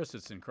he goes, Chris,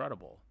 it's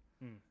incredible.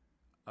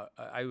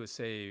 I would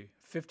say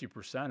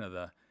 50% of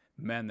the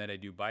men that I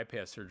do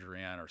bypass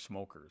surgery on are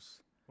smokers.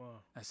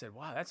 Wow. I said,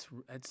 wow,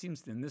 that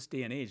seems in this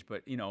day and age,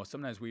 but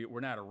sometimes we're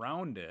not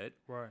around it.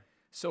 Right.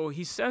 So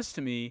he says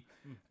to me,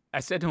 I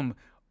said to him,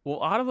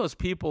 well, out of those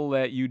people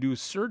that you do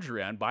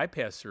surgery on,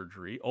 bypass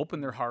surgery, open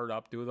their heart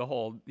up, do the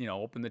whole,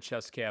 open the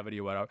chest cavity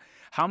or whatever,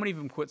 how many of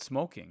them quit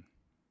smoking?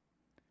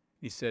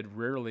 He said,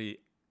 rarely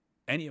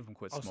any of them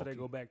quit smoking. So they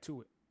go back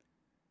to it.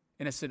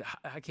 And I said,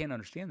 I can't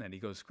understand that. He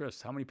goes,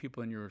 Chris, how many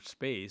people in your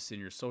space, in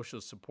your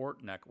social support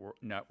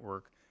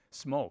network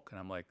smoke? And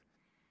I'm like,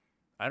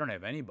 I don't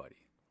have anybody.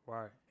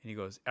 Right. And he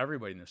goes,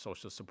 everybody in their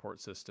social support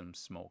system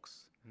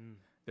smokes.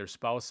 Their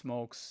spouse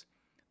smokes,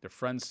 their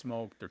friends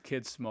smoke, their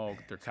kids smoke,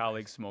 their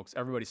colleagues smokes,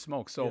 everybody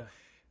smokes. So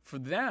for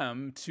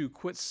them to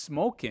quit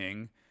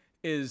smoking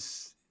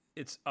it's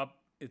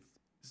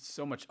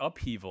so much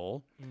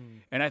upheaval.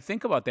 And I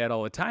think about that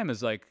all the time,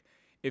 is like,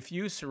 if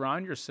you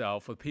surround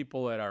yourself with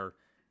people that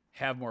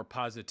have more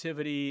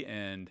positivity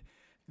and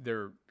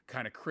they're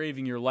kind of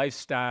craving your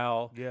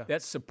lifestyle,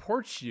 that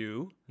supports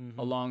you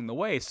along the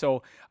way.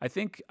 So I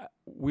think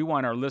we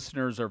want our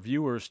listeners, our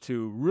viewers,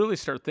 to really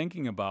start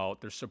thinking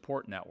about their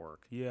support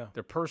network,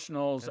 their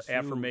personals, That's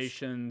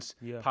affirmations,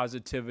 huge.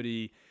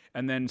 Positivity,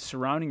 and then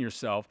surrounding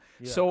yourself.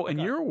 So in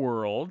your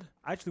world,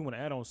 I actually want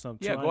to add on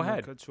something. Yeah, go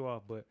ahead. Cut you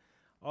off, but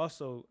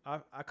also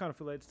I kind of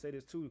feel like to say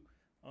this too.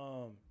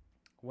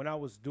 When I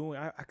was doing,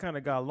 I kind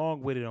of got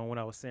along with it on what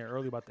I was saying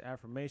earlier about the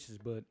affirmations,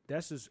 but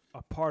that's just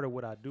a part of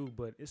what I do.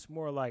 But it's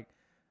more like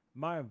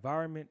my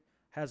environment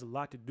has a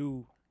lot to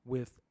do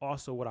with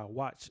also what I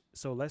watch.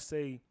 So let's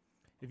say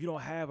if you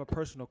don't have a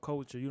personal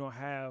coach or you don't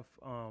have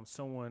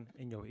someone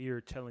in your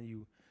ear telling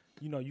you,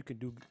 you can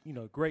do,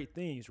 great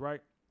things, right?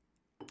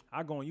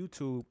 I go on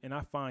YouTube and I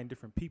find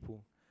different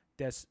people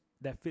that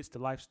fits the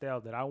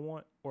lifestyle that I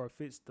want, or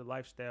fits the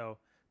lifestyle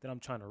that I'm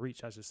trying to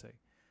reach, I should say.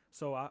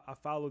 So I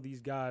follow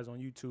these guys on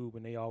YouTube,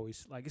 and they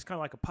always, like, it's kind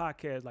of like a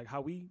podcast, like how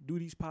we do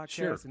these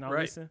podcasts, and I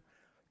listen.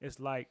 It's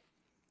like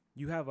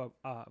you have a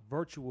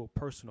virtual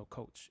personal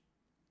coach.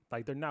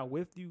 Like, they're not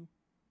with you,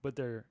 but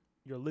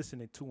you're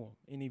listening to them.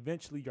 And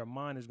eventually your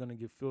mind is going to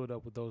get filled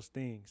up with those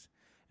things.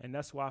 And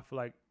that's why I feel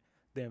like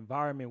the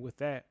environment with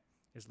that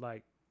is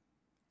like,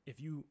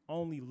 if you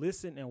only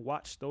listen and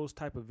watch those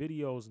type of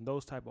videos and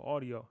those type of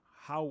audio,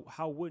 how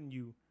wouldn't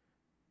you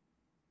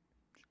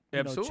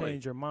absolutely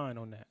change your mind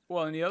on that?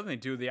 Well, and the other thing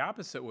too, the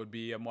opposite would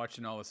be, I'm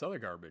watching all this other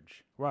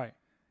garbage. Right.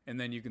 And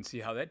then you can see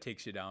how that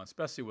takes you down,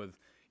 especially with,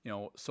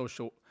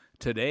 social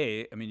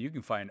today. I mean, you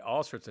can find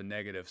all sorts of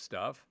negative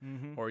stuff,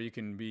 or you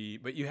can be,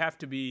 but you have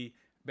to be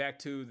back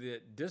to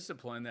the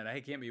discipline that I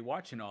can't be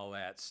watching all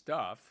that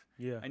stuff.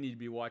 Yeah. I need to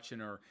be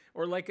watching, or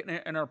like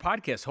in our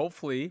podcast,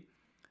 hopefully,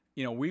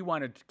 we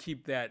want to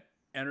keep that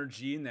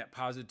energy and that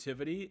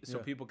positivity so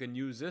people can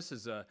use this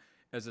as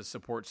a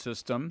support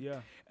system.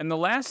 Yeah. And the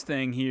last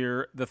thing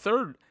here, the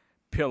third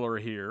pillar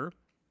here.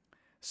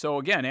 So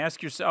again,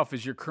 ask yourself,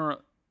 is your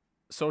current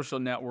social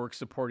network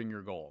supporting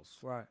your goals?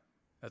 Right.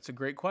 That's a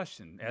great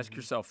question. Ask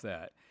yourself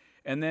that.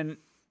 And then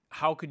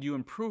how could you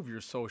improve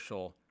your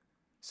social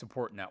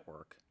support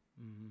network?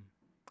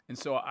 And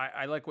so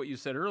I like what you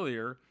said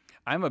earlier.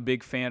 I'm a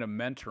big fan of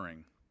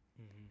mentoring.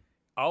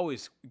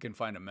 Always can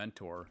find a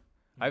mentor.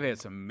 I've had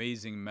some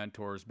amazing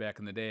mentors back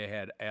in the day. I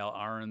had Al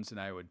Ahrens, and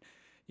I would,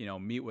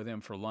 meet with him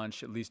for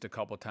lunch at least a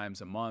couple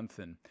times a month.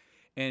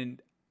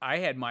 And I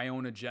had my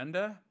own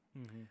agenda,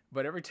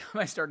 but every time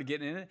I started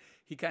getting in it,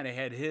 he kind of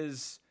had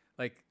his,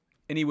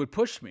 and he would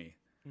push me.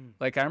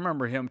 Like, I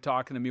remember him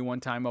talking to me one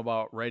time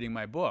about writing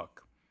my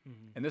book.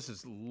 And this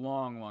is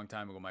long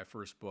time ago, my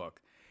first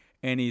book.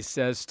 And he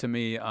says to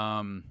me,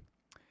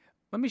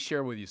 let me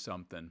share with you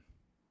something.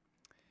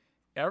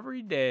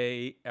 Every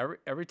day,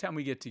 every time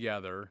we get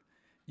together,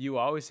 you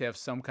always have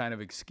some kind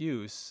of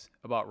excuse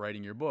about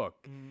writing your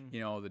book. Mm. You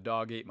know, the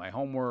dog ate my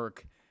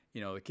homework.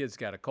 You know, the kid's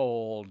got a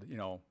cold. You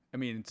know, I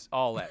mean, it's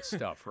all that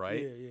stuff,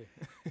 right?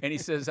 Yeah. And he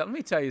says, let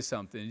me tell you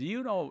something. Do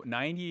you know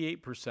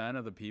 98%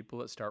 of the people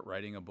that start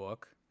writing a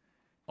book,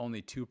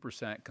 only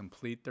 2%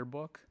 complete their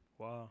book?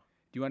 Wow.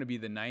 Do you want to be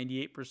the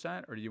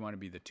 98% or do you want to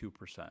be the 2%?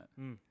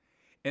 Mm.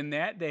 And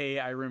that day,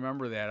 I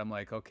remember that. I'm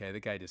like, okay,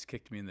 the guy just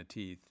kicked me in the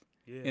teeth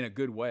in a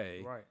good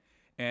way. Right.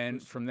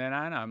 And from then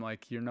on, I'm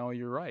like, you know,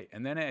 you're right.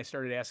 And then I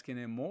started asking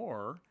him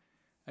more.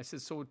 I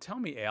said, so tell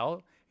me,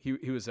 Al,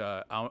 he was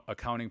a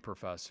accounting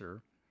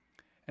professor.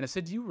 And I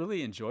said, do you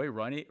really enjoy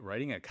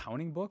writing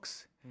accounting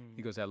books? Mm.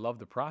 He goes, I love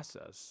the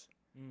process.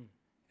 Mm.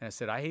 And I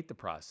said, I hate the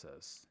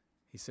process.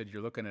 He said,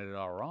 you're looking at it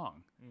all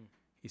wrong. Mm.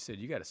 He said,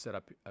 you got to set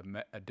up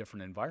a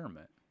different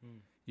environment. Mm.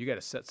 You got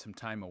to set some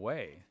time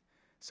away.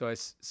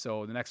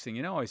 So the next thing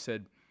you know, I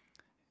said,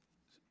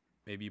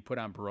 maybe you put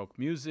on Baroque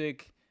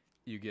music,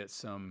 you get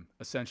some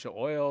essential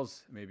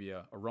oils, maybe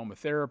a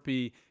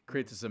aromatherapy,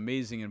 create this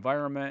amazing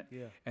environment,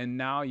 and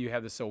now you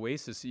have this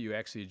oasis that you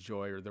actually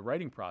enjoy, or the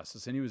writing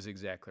process. And he was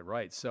exactly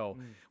right. So,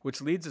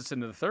 which leads us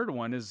into the third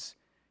one is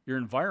your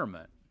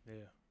environment.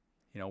 Yeah.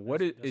 You know,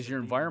 what is your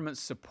environment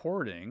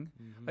supporting?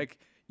 Mm-hmm. Like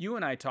you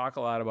and I talk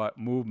a lot about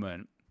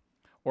movement,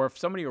 or if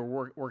somebody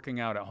are working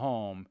out at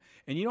home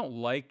and you don't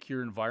like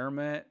your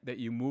environment that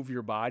you move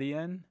your body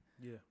in,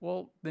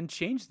 well, then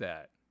change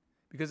that.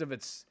 Because if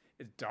it's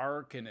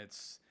dark and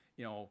it's,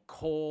 you know,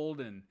 cold,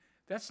 and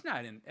that's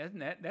not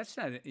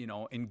you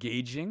know,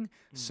 engaging.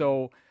 Mm-hmm.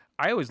 So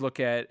I always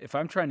look at, if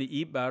I'm trying to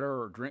eat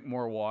better or drink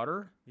more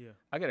water,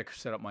 I got to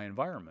set up my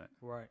environment.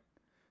 Right.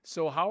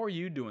 So how are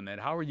you doing that?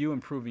 How are you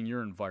improving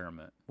your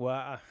environment?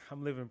 Well,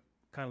 I'm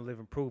kind of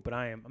living proof, but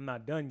I'm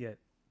not done yet.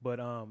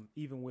 But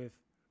even with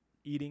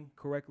eating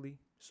correctly,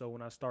 so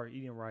when I started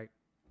eating right,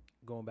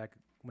 going back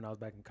when I was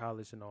back in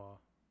college and all,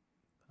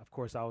 of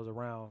course I was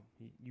around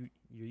you're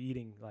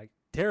eating like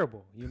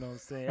terrible, you know what I'm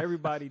saying?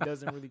 Everybody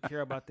doesn't really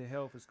care about their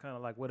health. It's kind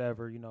of like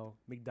whatever, you know,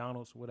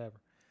 McDonald's, whatever.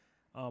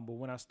 But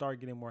when I started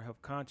getting more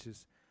health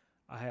conscious,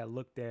 I had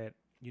looked at,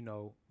 you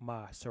know,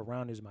 my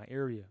surroundings, my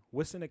area.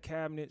 What's in the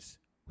cabinets?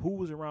 Who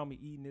was around me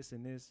eating this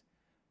and this?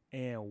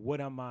 And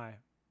what am I,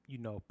 you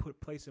know,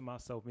 placing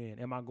myself in?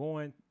 Am I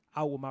going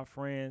out with my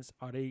friends?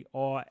 Are they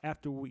all,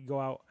 after we go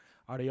out,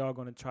 are they all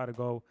going to try to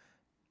go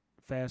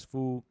fast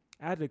food?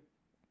 I had to,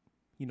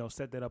 you know,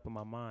 set that up in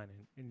my mind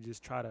and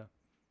just try to,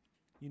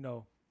 you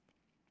know,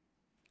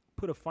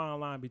 put a fine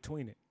line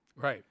between it.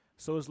 Right.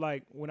 So it's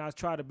like when I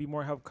try to be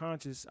more health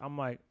conscious, I'm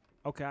like,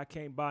 okay, I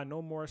can't buy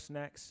no more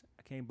snacks.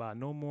 I can't buy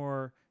no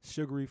more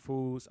sugary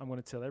foods. I'm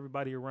going to tell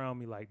everybody around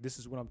me, like, this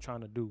is what I'm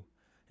trying to do.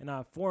 And I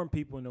inform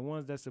people, and the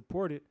ones that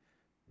support it,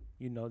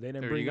 you know, they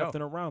didn't bring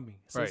nothing around me.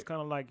 So it's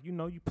kind of like, you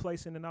know, you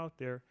placing it out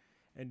there,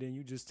 and then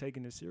you just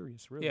taking it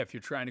serious, really. Yeah, if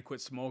you're trying to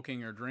quit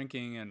smoking or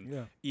drinking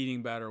and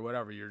eating better or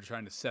whatever, you're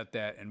trying to set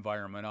that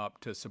environment up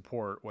to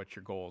support what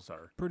your goals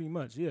are. Pretty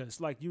much, yeah. It's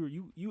like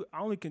you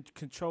only can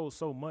control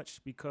so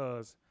much,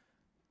 because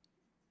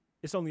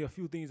it's only a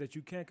few things that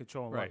you can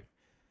control in life.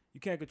 You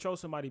can't control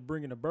somebody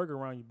bringing a burger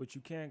around you, but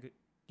you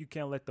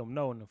can't let them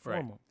know and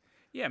inform them.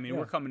 Yeah, I mean,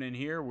 we're coming in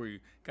here.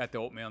 We got the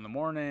oatmeal in the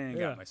morning.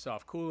 Got my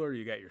soft cooler.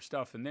 You got your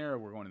stuff in there.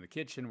 We're going to the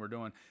kitchen. We're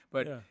doing.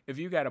 But if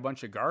you got a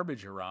bunch of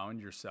garbage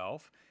around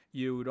yourself,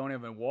 you don't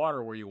have any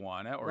water where you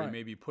want it, or you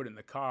maybe put it in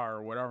the car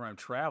or whatever. I'm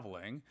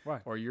traveling,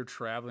 or you're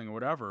traveling or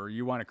whatever.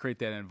 You want to create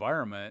that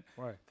environment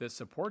that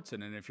supports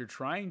it. And if you're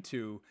trying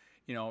to,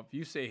 you know, if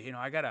you say, you know,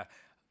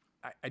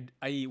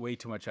 I eat way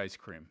too much ice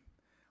cream.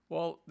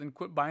 Well, then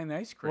quit buying the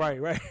ice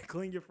cream. Right.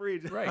 Clean your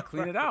fridge.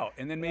 Clean it out.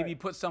 And then maybe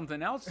put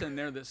something else in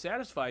there that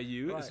satisfies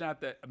you. It's not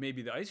that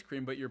maybe the ice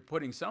cream, but you're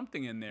putting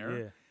something in there.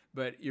 Yeah.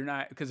 But you're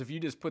not, because if you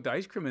just put the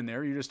ice cream in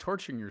there, you're just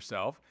torturing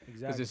yourself.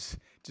 Exactly. Because it's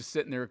just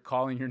sitting there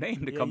calling your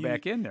name to come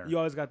back in there. You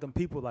always got them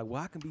people like,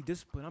 well, I can be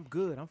disciplined. I'm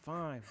good. I'm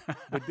fine.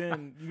 But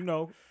then, you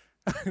know,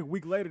 a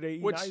week later they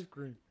eat ice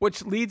cream.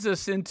 Which leads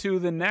us into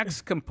the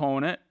next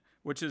component,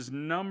 which is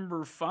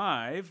number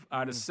 5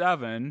 out of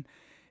 7,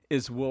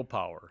 is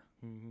willpower.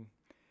 Mm-hmm.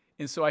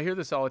 And so I hear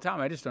this all the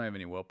time. I just don't have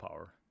any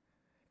willpower.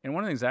 And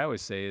one of the things I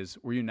always say is,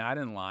 were you not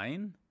in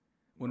line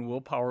when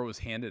willpower was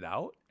handed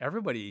out?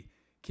 Everybody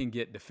can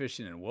get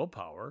deficient in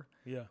willpower.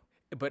 Yeah.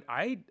 But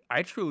I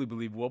truly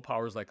believe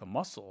willpower is like a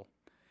muscle.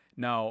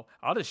 Now,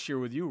 I'll just share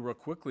with you real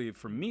quickly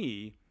for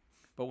me,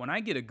 but when I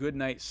get a good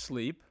night's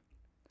sleep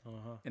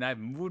and I've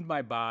moved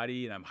my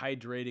body and I'm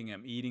hydrating,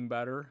 I'm eating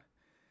better,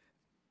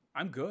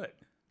 I'm good.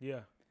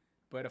 Yeah.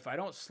 But if I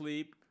don't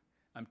sleep,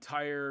 I'm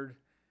tired,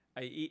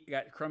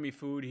 got crummy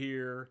food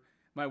here,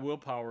 my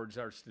willpower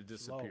starts to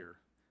disappear.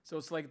 So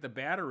it's like the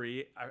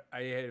battery,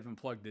 I haven't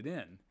plugged it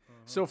in.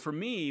 So for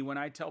me, when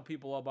I tell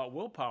people about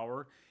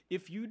willpower,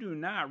 if you do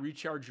not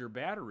recharge your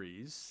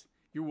batteries,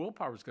 your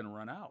willpower is going to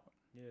run out.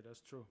 Yeah,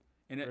 that's true.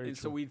 And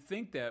so we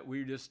think that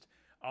we just,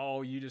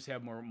 you just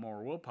have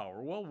more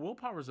willpower. Well,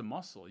 willpower is a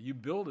muscle. You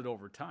build it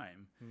over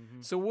time.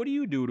 Mm-hmm. So what do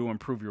you do to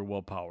improve your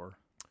willpower?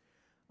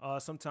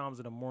 Sometimes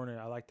in the morning,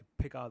 I like to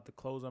pick out the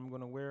clothes I'm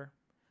going to wear.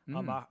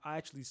 I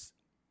actually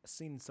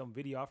seen some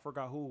video. I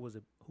forgot who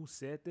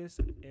said this.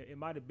 It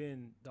might have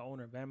been the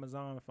owner of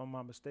Amazon, if I'm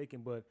not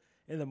mistaken. But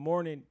in the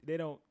morning,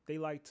 they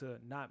like to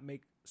not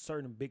make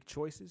certain big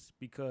choices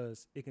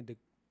because it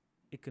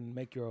can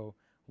make your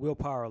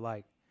willpower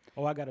like,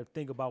 oh, I got to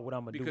think about what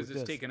I'm gonna do. Because with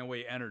it's this. taking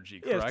away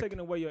energy. Yeah, Correct? it's taking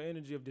away your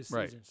energy of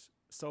decisions. Right.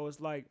 So it's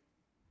like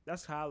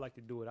that's how I like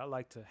to do it. I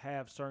like to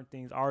have certain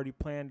things already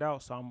planned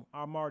out, so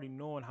I'm already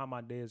knowing how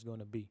my day is going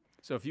to be.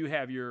 So if you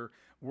have your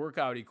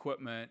workout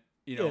equipment,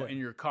 in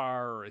your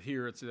car or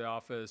here at the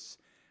office,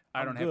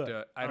 I don't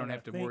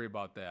have to worry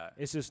about that.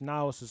 It's just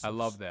now. It's just I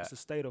love that. It's a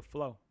state of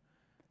flow.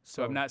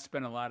 So I'm not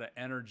spending a lot of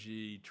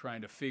energy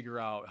trying to figure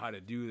out how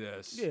to do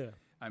this. Yeah.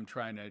 I'm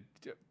trying to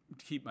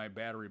keep my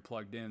battery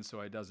plugged in so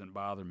it doesn't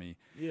bother me.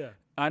 Yeah.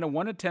 On a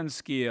 1 to 10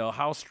 scale,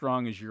 how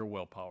strong is your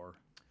willpower?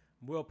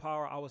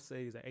 Willpower, I would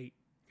say, is an 8.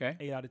 Okay.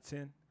 8 out of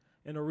 10.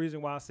 And the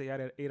reason why I say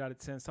 8 out of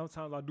 10,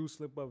 sometimes I do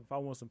slip up if I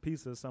want some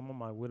pizza or something. I'm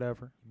like,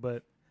 whatever.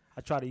 But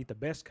I try to eat the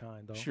best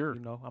kind, though. Sure.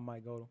 I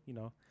might go,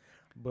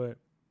 But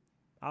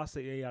I'll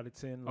say 8 out of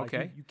 10. Like,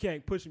 okay. You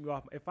can't push me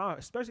off.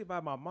 Especially if I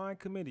have my mind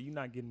committed, you're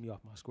not getting me off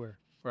my square.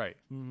 Right.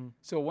 Mm-hmm.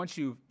 So once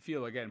you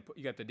feel, again,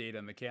 you got the data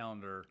on the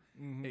calendar,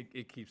 mm-hmm.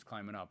 it keeps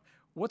climbing up.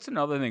 What's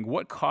another thing?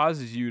 What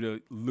causes you to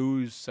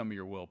lose some of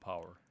your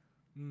willpower?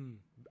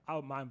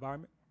 Out my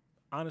environment.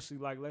 Honestly,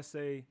 like, let's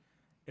say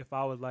if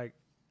I was like,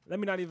 let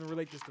me not even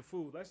relate this to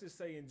food. Let's just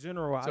say in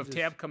general. So if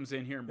Tab comes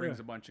in here and brings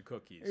a bunch of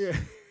cookies. Yeah.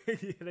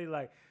 Yeah, they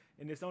like,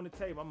 and it's on the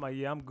table. I'm like,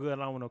 yeah, I'm good.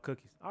 I don't want no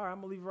cookies. All right,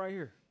 I'm going to leave it right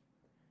here.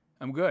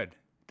 I'm good.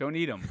 Don't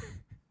eat them.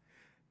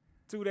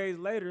 2 days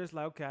later, it's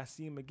like, okay, I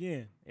see him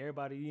again.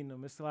 Everybody eating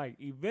them. It's like,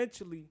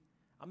 eventually,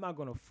 I'm not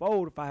going to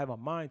fold if I have a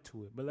mind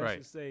to it. But let's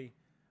just say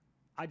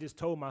I just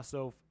told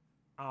myself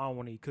I don't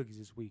want to eat cookies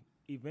this week.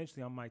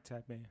 Eventually, I might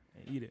tap in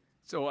and eat it.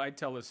 So I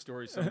tell this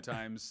story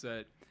sometimes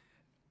that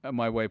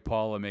my wife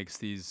Paula makes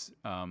these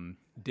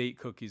date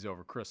cookies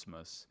over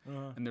Christmas,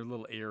 and they're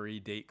little airy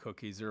date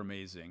cookies. They're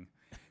amazing.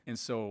 And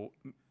so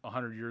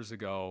 100 years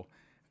ago,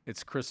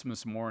 it's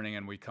Christmas morning,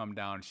 and we come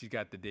down, and she's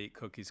got the date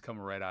cookies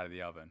coming right out of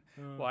the oven.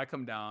 Well, I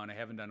come down. I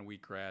haven't done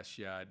wheatgrass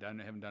yet.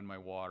 I haven't done my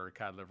water,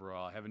 cod liver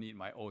oil. I haven't eaten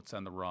my oats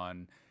on the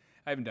run.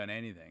 I haven't done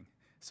anything.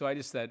 So I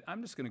just said,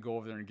 I'm just going to go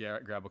over there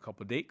and grab a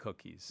couple of date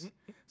cookies.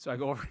 So I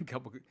go over and a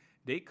couple of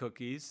date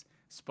cookies,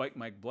 spike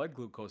my blood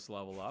glucose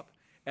level up.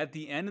 At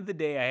the end of the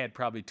day, I had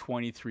probably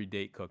 23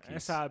 date cookies.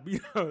 That's how I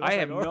beat. I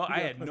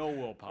had no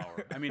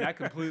willpower. I mean, I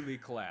completely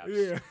collapsed.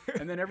 Yeah.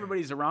 And then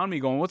everybody's around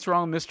me going, "What's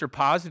wrong with Mr.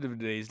 Positive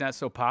today? He's not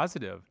so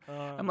positive."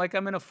 I'm like,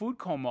 I'm in a food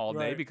coma all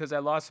day because I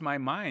lost my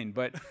mind.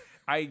 But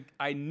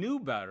I knew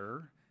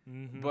better.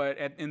 Mm-hmm. But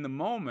in the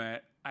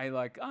moment,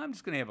 I'm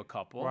just gonna have a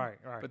couple. Right.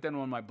 But then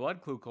when my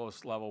blood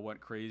glucose level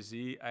went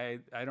crazy, I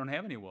don't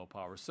have any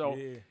willpower. So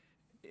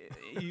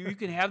you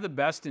can have the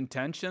best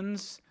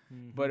intentions.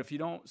 Mm-hmm. But if you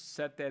don't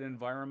set that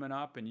environment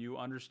up and you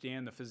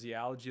understand the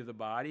physiology of the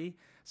body,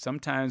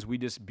 sometimes we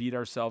just beat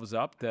ourselves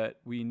up that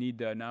we need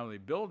to not only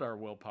build our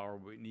willpower,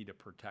 but we need to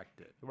protect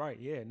it. Right,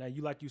 yeah. Now,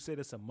 like you said,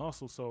 it's a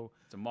muscle. So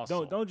it's a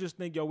muscle. Don't just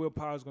think your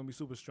willpower is going to be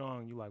super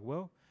strong. You're like,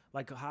 well,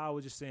 like how I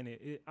was just saying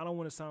it I don't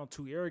want to sound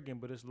too arrogant,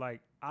 but it's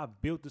like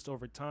I've built this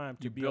over time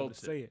to be able to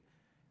say it.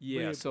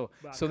 Yeah, so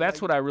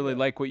that's what I really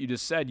like what you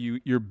just said.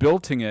 You're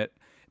building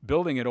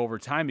it over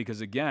time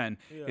because, again,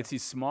 it's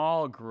these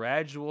small,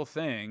 gradual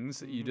things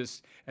that you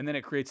just – and then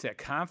it creates that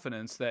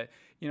confidence that,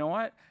 you know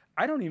what,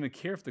 I don't even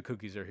care if the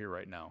cookies are here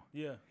right now.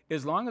 Yeah.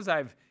 As long as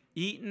I've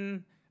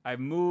eaten, I've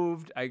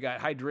moved, I got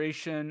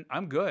hydration,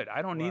 I'm good.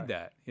 I don't need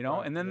that,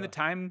 And then the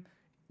time,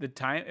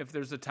 if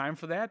there's a time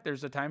for that,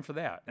 there's a time for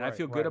that. And I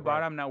feel good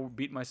about it. I'm not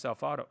beating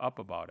myself up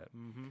about it.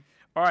 Mm-hmm.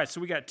 All right,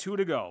 so we got 2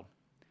 to go.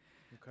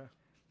 Okay.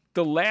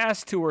 The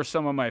last 2 are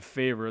some of my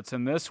favorites,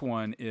 and this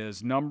one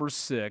is number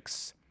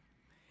 6.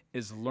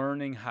 Is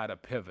learning how to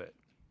pivot.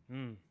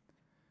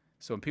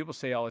 So when people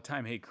say all the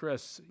time, hey,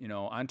 Chris,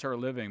 Onto Our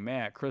Living,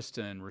 Matt,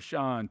 Kristen,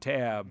 Rashawn,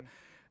 Tab,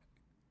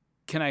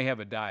 can I have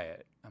a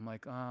diet? I'm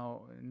like,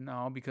 oh,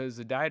 no, because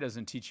the diet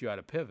doesn't teach you how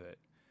to pivot.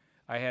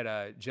 I had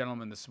a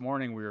gentleman this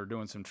morning, we were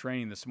doing some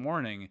training this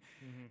morning,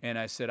 and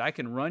I said, I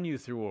can run you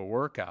through a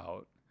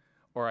workout,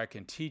 or I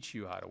can teach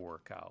you how to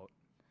work out.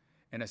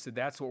 And I said,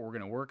 that's what we're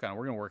going to work on.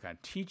 We're going to work on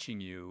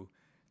teaching you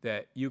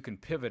that you can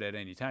pivot at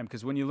any time.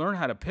 Because when you learn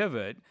how to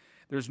pivot,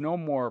 there's no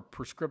more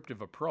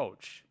prescriptive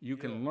approach. You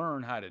can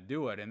learn how to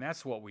do it, and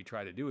that's what we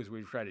try to do is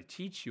we try to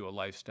teach you a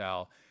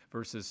lifestyle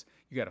versus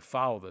you got to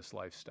follow this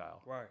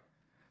lifestyle. Right.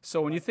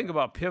 So when you think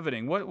about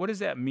pivoting, what does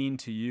that mean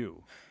to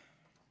you?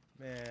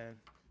 Man,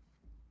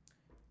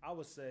 I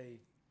would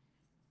say,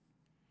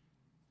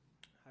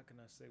 how can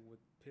I say with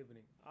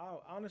pivoting?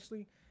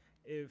 Honestly,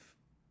 if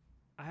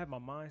I have my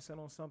mind set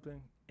on something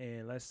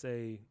and let's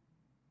say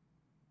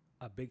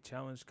a big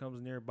challenge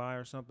comes nearby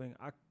or something,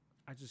 I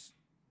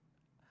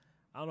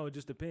don't know. It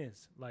just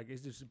depends. Like,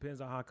 it just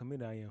depends on how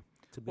committed I am,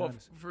 to be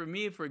honest. For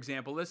me, for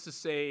example, let's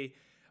just say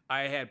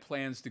I had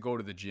plans to go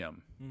to the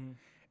gym,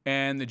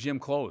 and the gym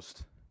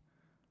closed.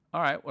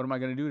 All right, what am I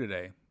going to do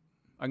today?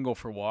 I can go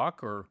for a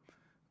walk, or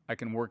I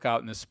can work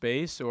out in this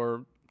space,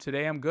 or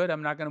today I'm good.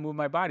 I'm not going to move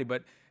my body.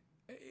 But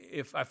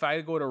if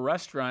I go to a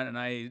restaurant and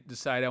I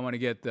decide I want to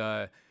get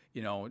the,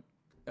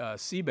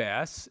 sea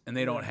bass and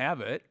they don't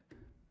have it,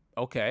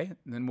 okay,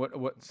 then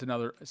what's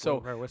another? So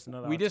what's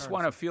another we just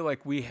want to alternative? feel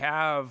like we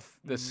have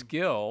the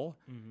skill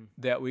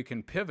that we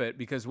can pivot,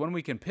 because when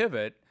we can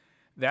pivot,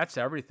 that's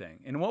everything.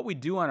 And what we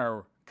do on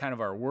our kind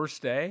of our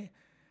worst day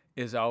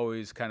is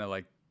always kind of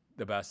like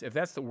the best. If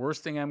that's the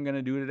worst thing I'm going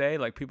to do today,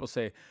 like people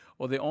say,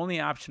 well, the only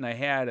option I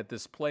had at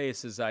this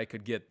place is I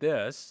could get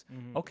this.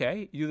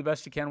 Okay, you do the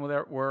best you can with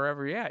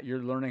wherever you're at. You're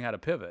learning how to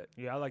pivot.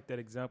 Yeah, I like that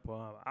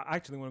example. I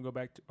actually want to go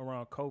back to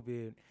around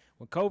COVID.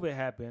 When COVID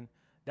happened,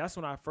 that's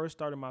when I first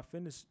started my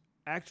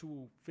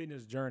actual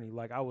fitness journey.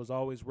 Like, I was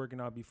always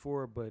working out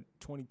before, but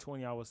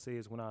 2020, I would say,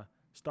 is when I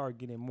started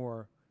getting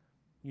more,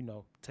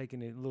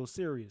 taking it a little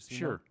serious.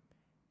 You know?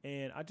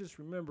 And I just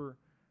remember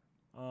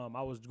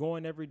I was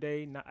going every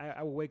day.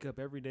 I would wake up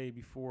every day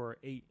before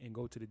 8 and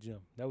go to the gym.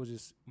 That was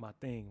just my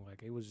thing.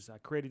 Like, it was just, I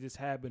created this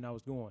habit and I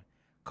was going.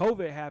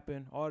 COVID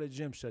happened, all the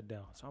gyms shut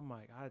down. So I'm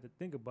like, I had to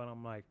think about it.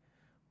 I'm like,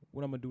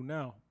 what I'm going to do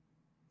now?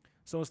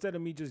 So instead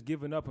of me just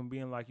giving up and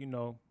being like,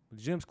 the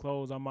gym's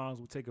closed, I might as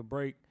well take a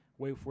break,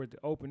 wait for it to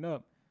open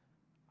up.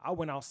 I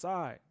went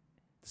outside.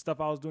 The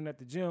stuff I was doing at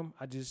the gym,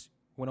 I just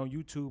went on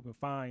YouTube and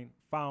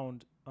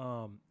found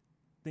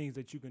things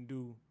that you can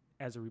do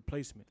as a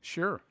replacement.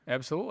 Sure,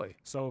 absolutely.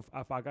 So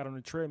if I got on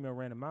the treadmill,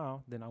 ran a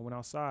mile, then I went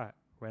outside,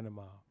 ran a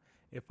mile.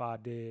 If I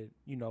did,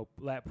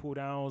 lat pull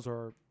downs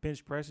or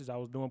bench presses, I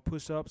was doing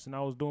push-ups and I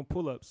was doing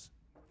pull-ups.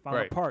 Found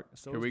a park.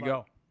 So here we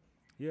go.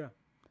 Yeah.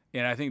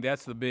 And I think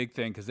that's the big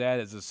thing, because that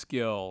is a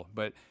skill.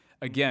 But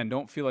again,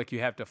 don't feel like you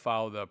have to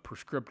follow the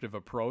prescriptive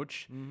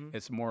approach.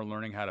 It's more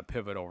learning how to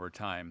pivot over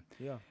time.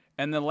 Yeah.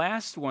 And the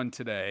last one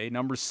today,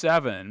 number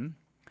 7,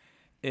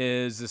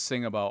 is this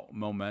thing about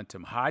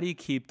momentum. How do you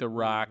keep the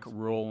rock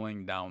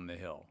rolling down the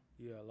hill?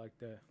 Yeah, I like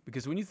that.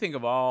 Because when you think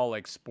of all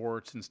like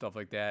sports and stuff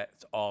like that,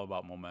 it's all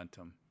about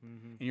momentum.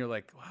 And you're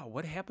like, wow,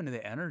 what happened to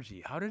the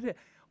energy?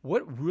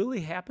 What really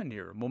happened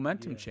here?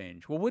 Momentum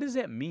change. Well, what does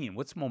that mean?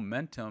 What's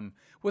momentum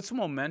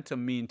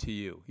mean to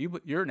you?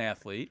 You're an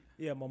athlete.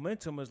 Yeah,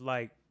 momentum is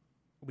like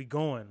we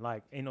going,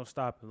 like ain't no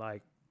stopping.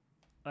 Like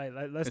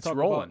let's It's talk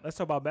rolling. let's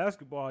talk about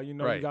basketball. You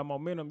Right. got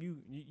momentum.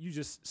 You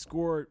just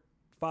scored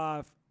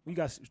 5. You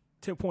got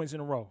 10 points in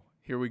a row.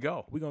 Here we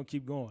go. We're gonna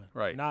keep going.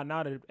 Right.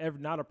 Now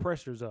the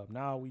pressure's up.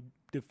 Now we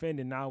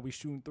defending. Now we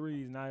shooting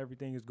threes. Now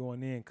everything is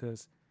going in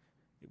because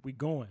we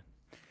going.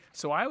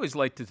 So I always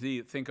like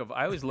to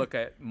I always look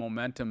at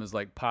momentum as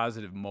like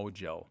positive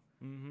mojo.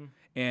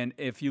 And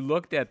if you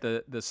looked at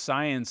the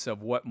science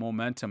of what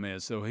momentum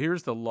is, so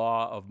here's the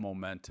law of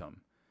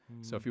momentum.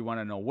 So if you want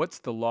to know what's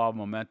the law of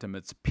momentum,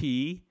 it's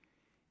P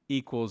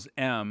equals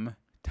M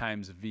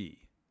times V.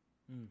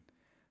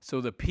 So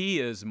the P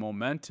is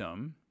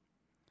momentum,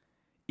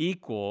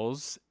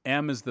 equals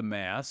M is the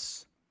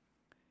mass,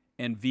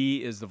 and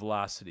V is the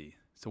velocity.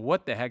 So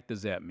what the heck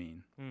does that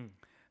mean?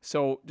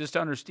 So just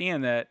to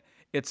understand that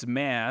it's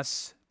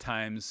mass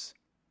times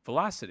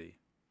velocity.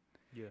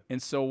 Yeah.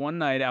 And so one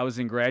night I was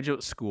in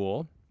graduate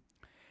school,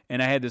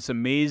 and I had this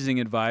amazing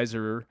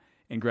advisor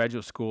in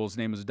graduate school. His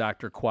name was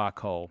Dr. Kwok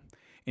Ho.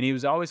 And he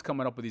was always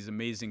coming up with these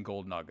amazing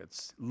gold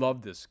nuggets.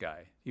 Loved this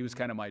guy. He was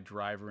kind of my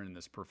driver in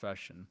this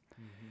profession.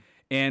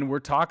 And we're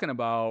talking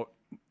about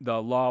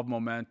the law of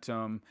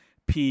momentum,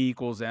 P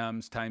equals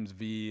M times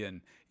V,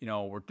 and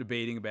we're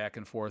debating back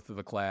and forth with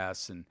the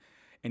class. And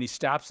he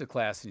stops the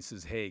class and he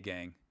says, "Hey,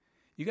 gang,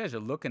 you guys are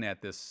looking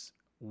at this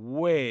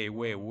way,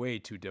 way, way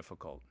too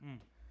difficult.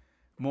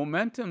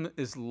 Momentum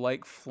is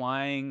like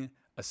flying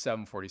a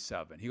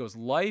 747. He goes,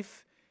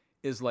 life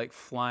is like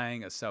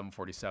flying a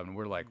 747.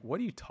 We're like, what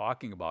are you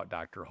talking about,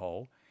 Dr.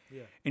 Ho?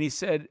 Yeah. And he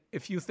said,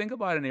 if you think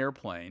about an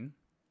airplane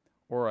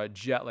or a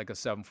jet like a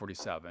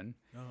 747,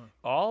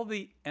 all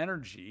the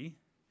energy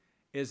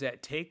is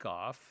at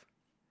takeoff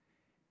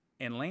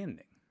and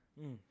landing.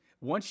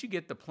 Once you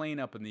get the plane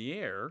up in the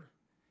air,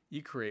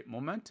 you create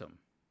momentum.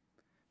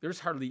 There's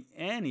hardly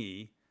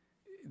any,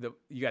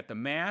 you got the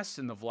mass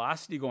and the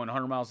velocity going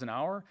 100 miles an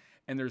hour,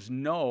 and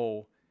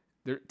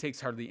it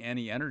takes hardly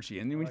any energy.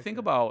 And when you think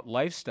about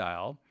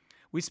lifestyle,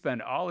 we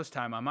spend all this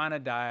time, I'm on a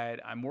diet,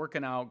 I'm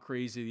working out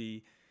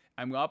crazy,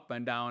 I'm up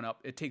and down,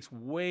 up. It takes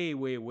way,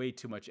 way, way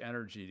too much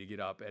energy to get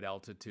up at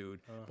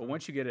altitude. But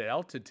once you get at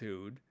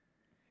altitude,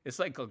 it's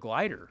like a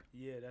glider.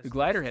 Yeah, the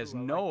glider has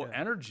no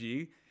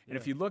energy. And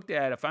if you looked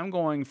at, if I'm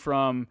going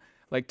from,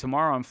 like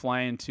tomorrow I'm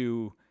flying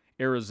to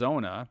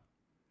Arizona,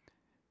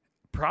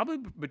 probably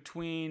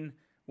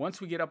once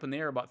we get up in the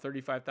air about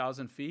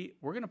 35,000 feet,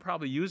 we're going to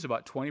probably use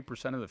about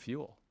 20% of the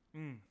fuel.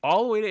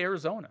 All the way to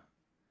Arizona.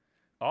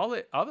 All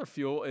the other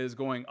fuel is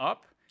going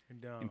up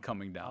and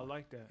coming down. I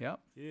like that. Yep.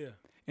 Yeah.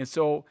 And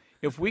so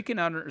if we can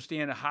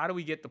understand how do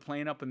we get the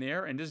plane up in the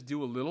air and just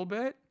do a little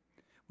bit,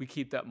 we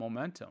keep that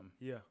momentum.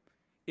 Yeah.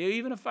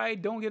 Even if I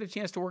don't get a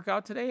chance to work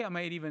out today, I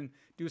might even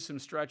do some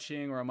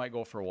stretching, or I might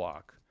go for a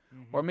walk.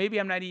 Or maybe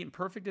I'm not eating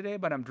perfect today,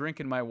 but I'm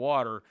drinking my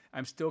water.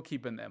 I'm still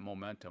keeping that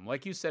momentum.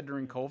 Like you said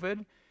during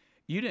COVID,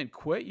 you didn't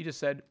quit. You just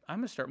said, I'm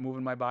going to start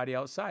moving my body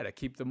outside. I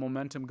keep the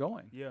momentum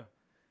going. Yeah.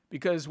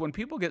 Because when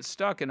people get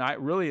stuck, and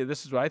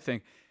this is what I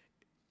think,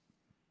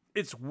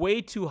 it's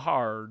way too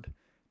hard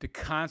to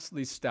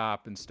constantly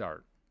stop and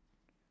start.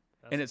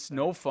 And it's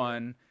no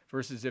fun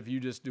versus if you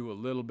just do a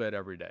little bit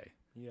every day.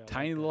 Yeah,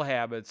 tiny little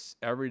habits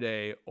every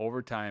day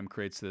over time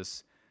creates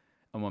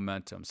a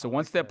momentum. So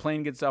once that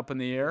plane gets up in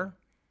the air,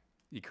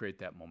 you create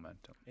that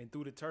momentum. And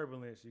through the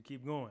turbulence, you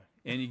keep going.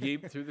 And you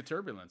keep through the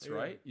turbulence,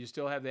 right? You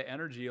still have that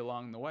energy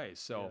along the way.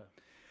 So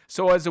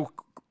as a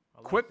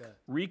quick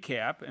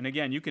recap, and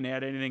again, you can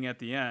add anything at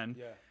the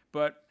end,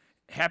 but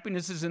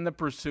happiness is in the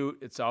pursuit.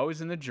 It's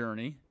always in the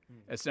journey.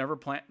 It's never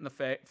planting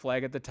the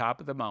flag at the top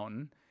of the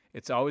mountain.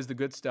 It's always the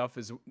good stuff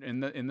is in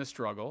the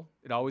struggle.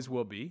 It always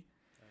will be.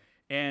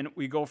 And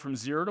we go from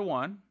 0 to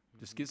 1.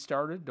 Just get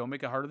started. Don't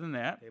make it harder than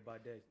that. Day by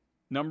day.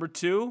 Number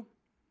 2,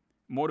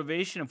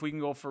 motivation. If we can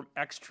go from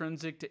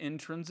extrinsic to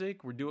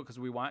intrinsic, we do it because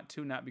we want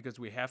to, not because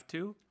we have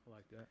to. I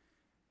like that.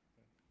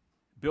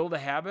 Build a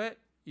habit.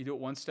 You do it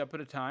one step at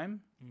a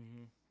time.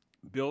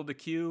 Mm-hmm. Build the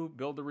cue,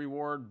 build the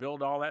reward,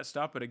 build all that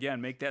stuff. But again,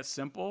 make that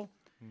simple.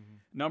 Mm-hmm.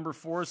 Number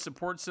 4 is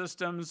support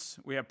systems.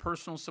 We have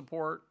personal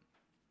support,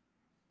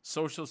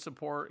 social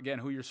support. Again,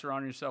 who you're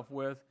surrounding yourself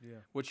with. Yeah.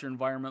 What's your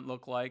environment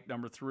look like?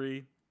 Number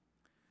 3.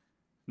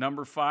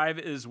 Number 5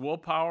 is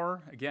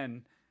willpower.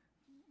 Again,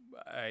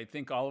 I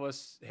think all of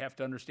us have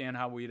to understand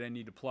how we then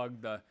need to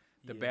plug the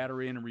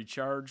battery in and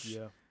recharge.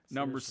 Yeah.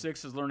 Number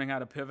 6 is learning how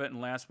to pivot. And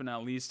last but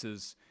not least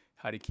is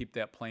how to keep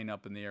that plane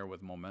up in the air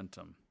with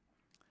momentum.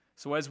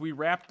 So as we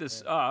wrap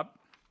this up,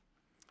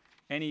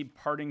 any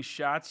parting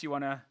shots you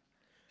want to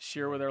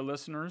share with our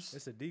listeners?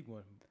 It's a deep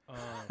one.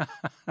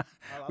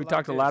 We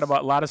talked a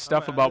lot of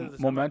stuff about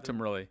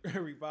momentum, really.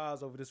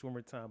 Revise over this one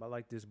more time. I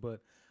like this,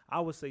 but I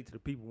would say to the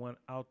people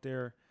out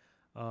there,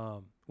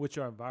 with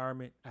your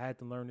environment, I had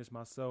to learn this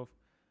myself.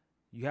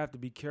 You have to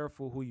be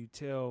careful who you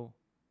tell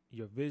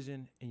your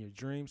vision and your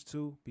dreams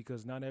to,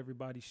 because not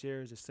everybody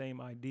shares the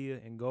same idea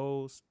and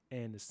goals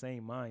and the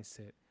same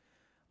mindset.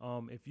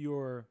 If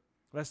you're,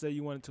 let's say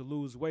you wanted to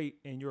lose weight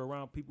and you're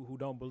around people who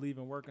don't believe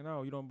in working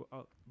out, you don't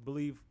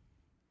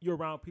you're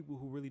around people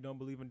who really don't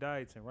believe in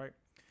dieting, right?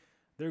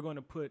 They're going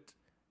to put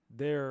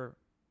their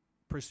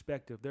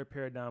perspective, their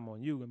paradigm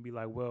on you and be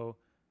like, well,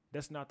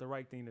 that's not the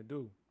right thing to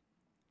do.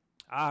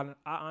 I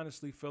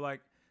honestly feel like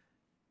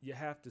you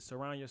have to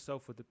surround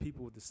yourself with the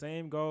people with the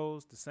same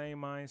goals, the same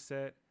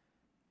mindset.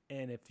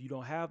 And if you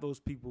don't have those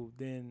people,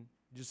 then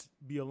just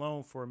be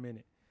alone for a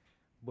minute.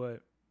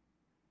 But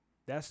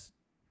that's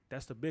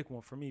the big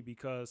one for me,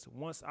 because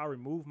once I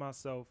remove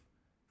myself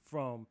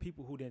from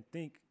people who didn't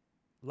think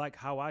like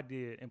how I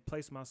did and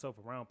place myself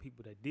around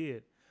people that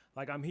did,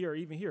 like I'm here,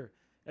 even here,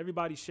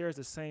 everybody shares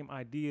the same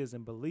ideas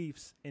and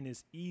beliefs, and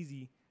it's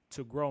easy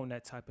to grow in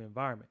that type of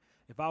environment.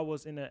 If I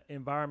was in an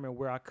environment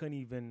where I couldn't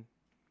even,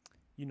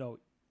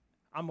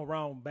 I'm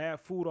around bad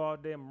food all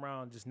day, I'm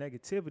around just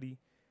negativity,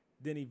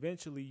 then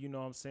eventually,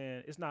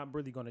 it's not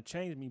really going to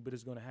change me, but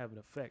it's going to have an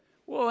effect.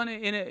 Well, and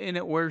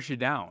it wears you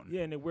down.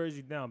 Yeah, and it wears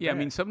you down. Yeah, bad. I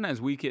mean,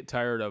 sometimes we get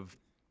tired of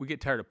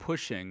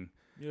pushing.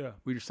 Yeah.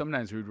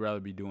 Sometimes we'd rather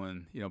be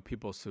doing,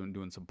 people soon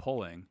doing some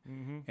pulling.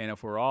 Mm-hmm. And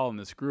if we're all in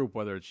this group,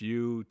 whether it's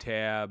you,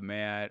 Tab,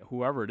 Matt,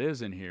 whoever it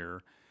is in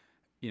here,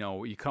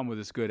 you come with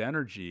this good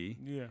energy.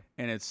 Yeah.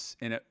 And it's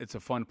a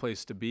fun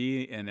place to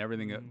be and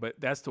everything. Mm-hmm. But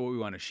that's what we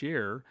want to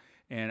share.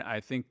 And I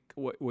think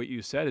what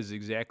you said is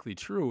exactly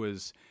true.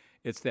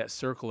 It's that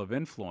circle of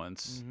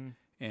influence.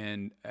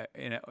 Mm-hmm.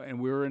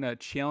 And we're in a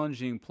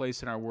challenging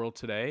place in our world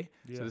today.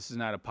 Yeah. So this is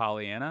not a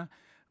Pollyanna.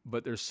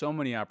 But there's so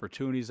many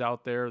opportunities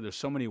out there. There's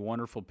so many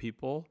wonderful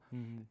people.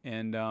 Mm-hmm.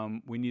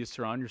 And we need to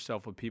surround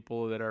yourself with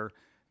people that are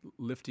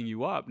lifting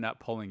you up, not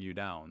pulling you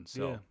down.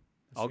 So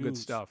all huge. Good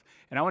stuff.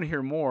 And I want to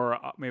hear more.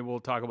 Maybe we'll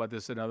talk about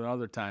this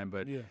another time.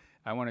 But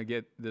I want to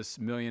get this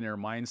millionaire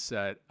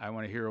mindset. I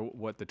want to hear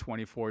what the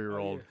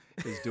 24-year-old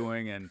is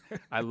doing. And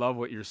I love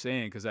what you're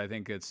saying, because I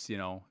think it's,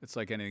 it's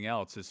like anything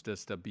else. It's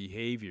just a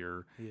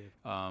behavior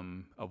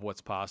of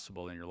what's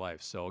possible in your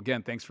life. So,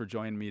 again, thanks for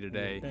joining me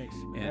today. Yeah, thanks.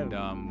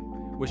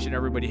 And wishing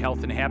everybody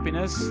health and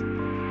happiness.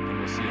 And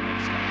we'll see you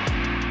next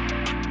time.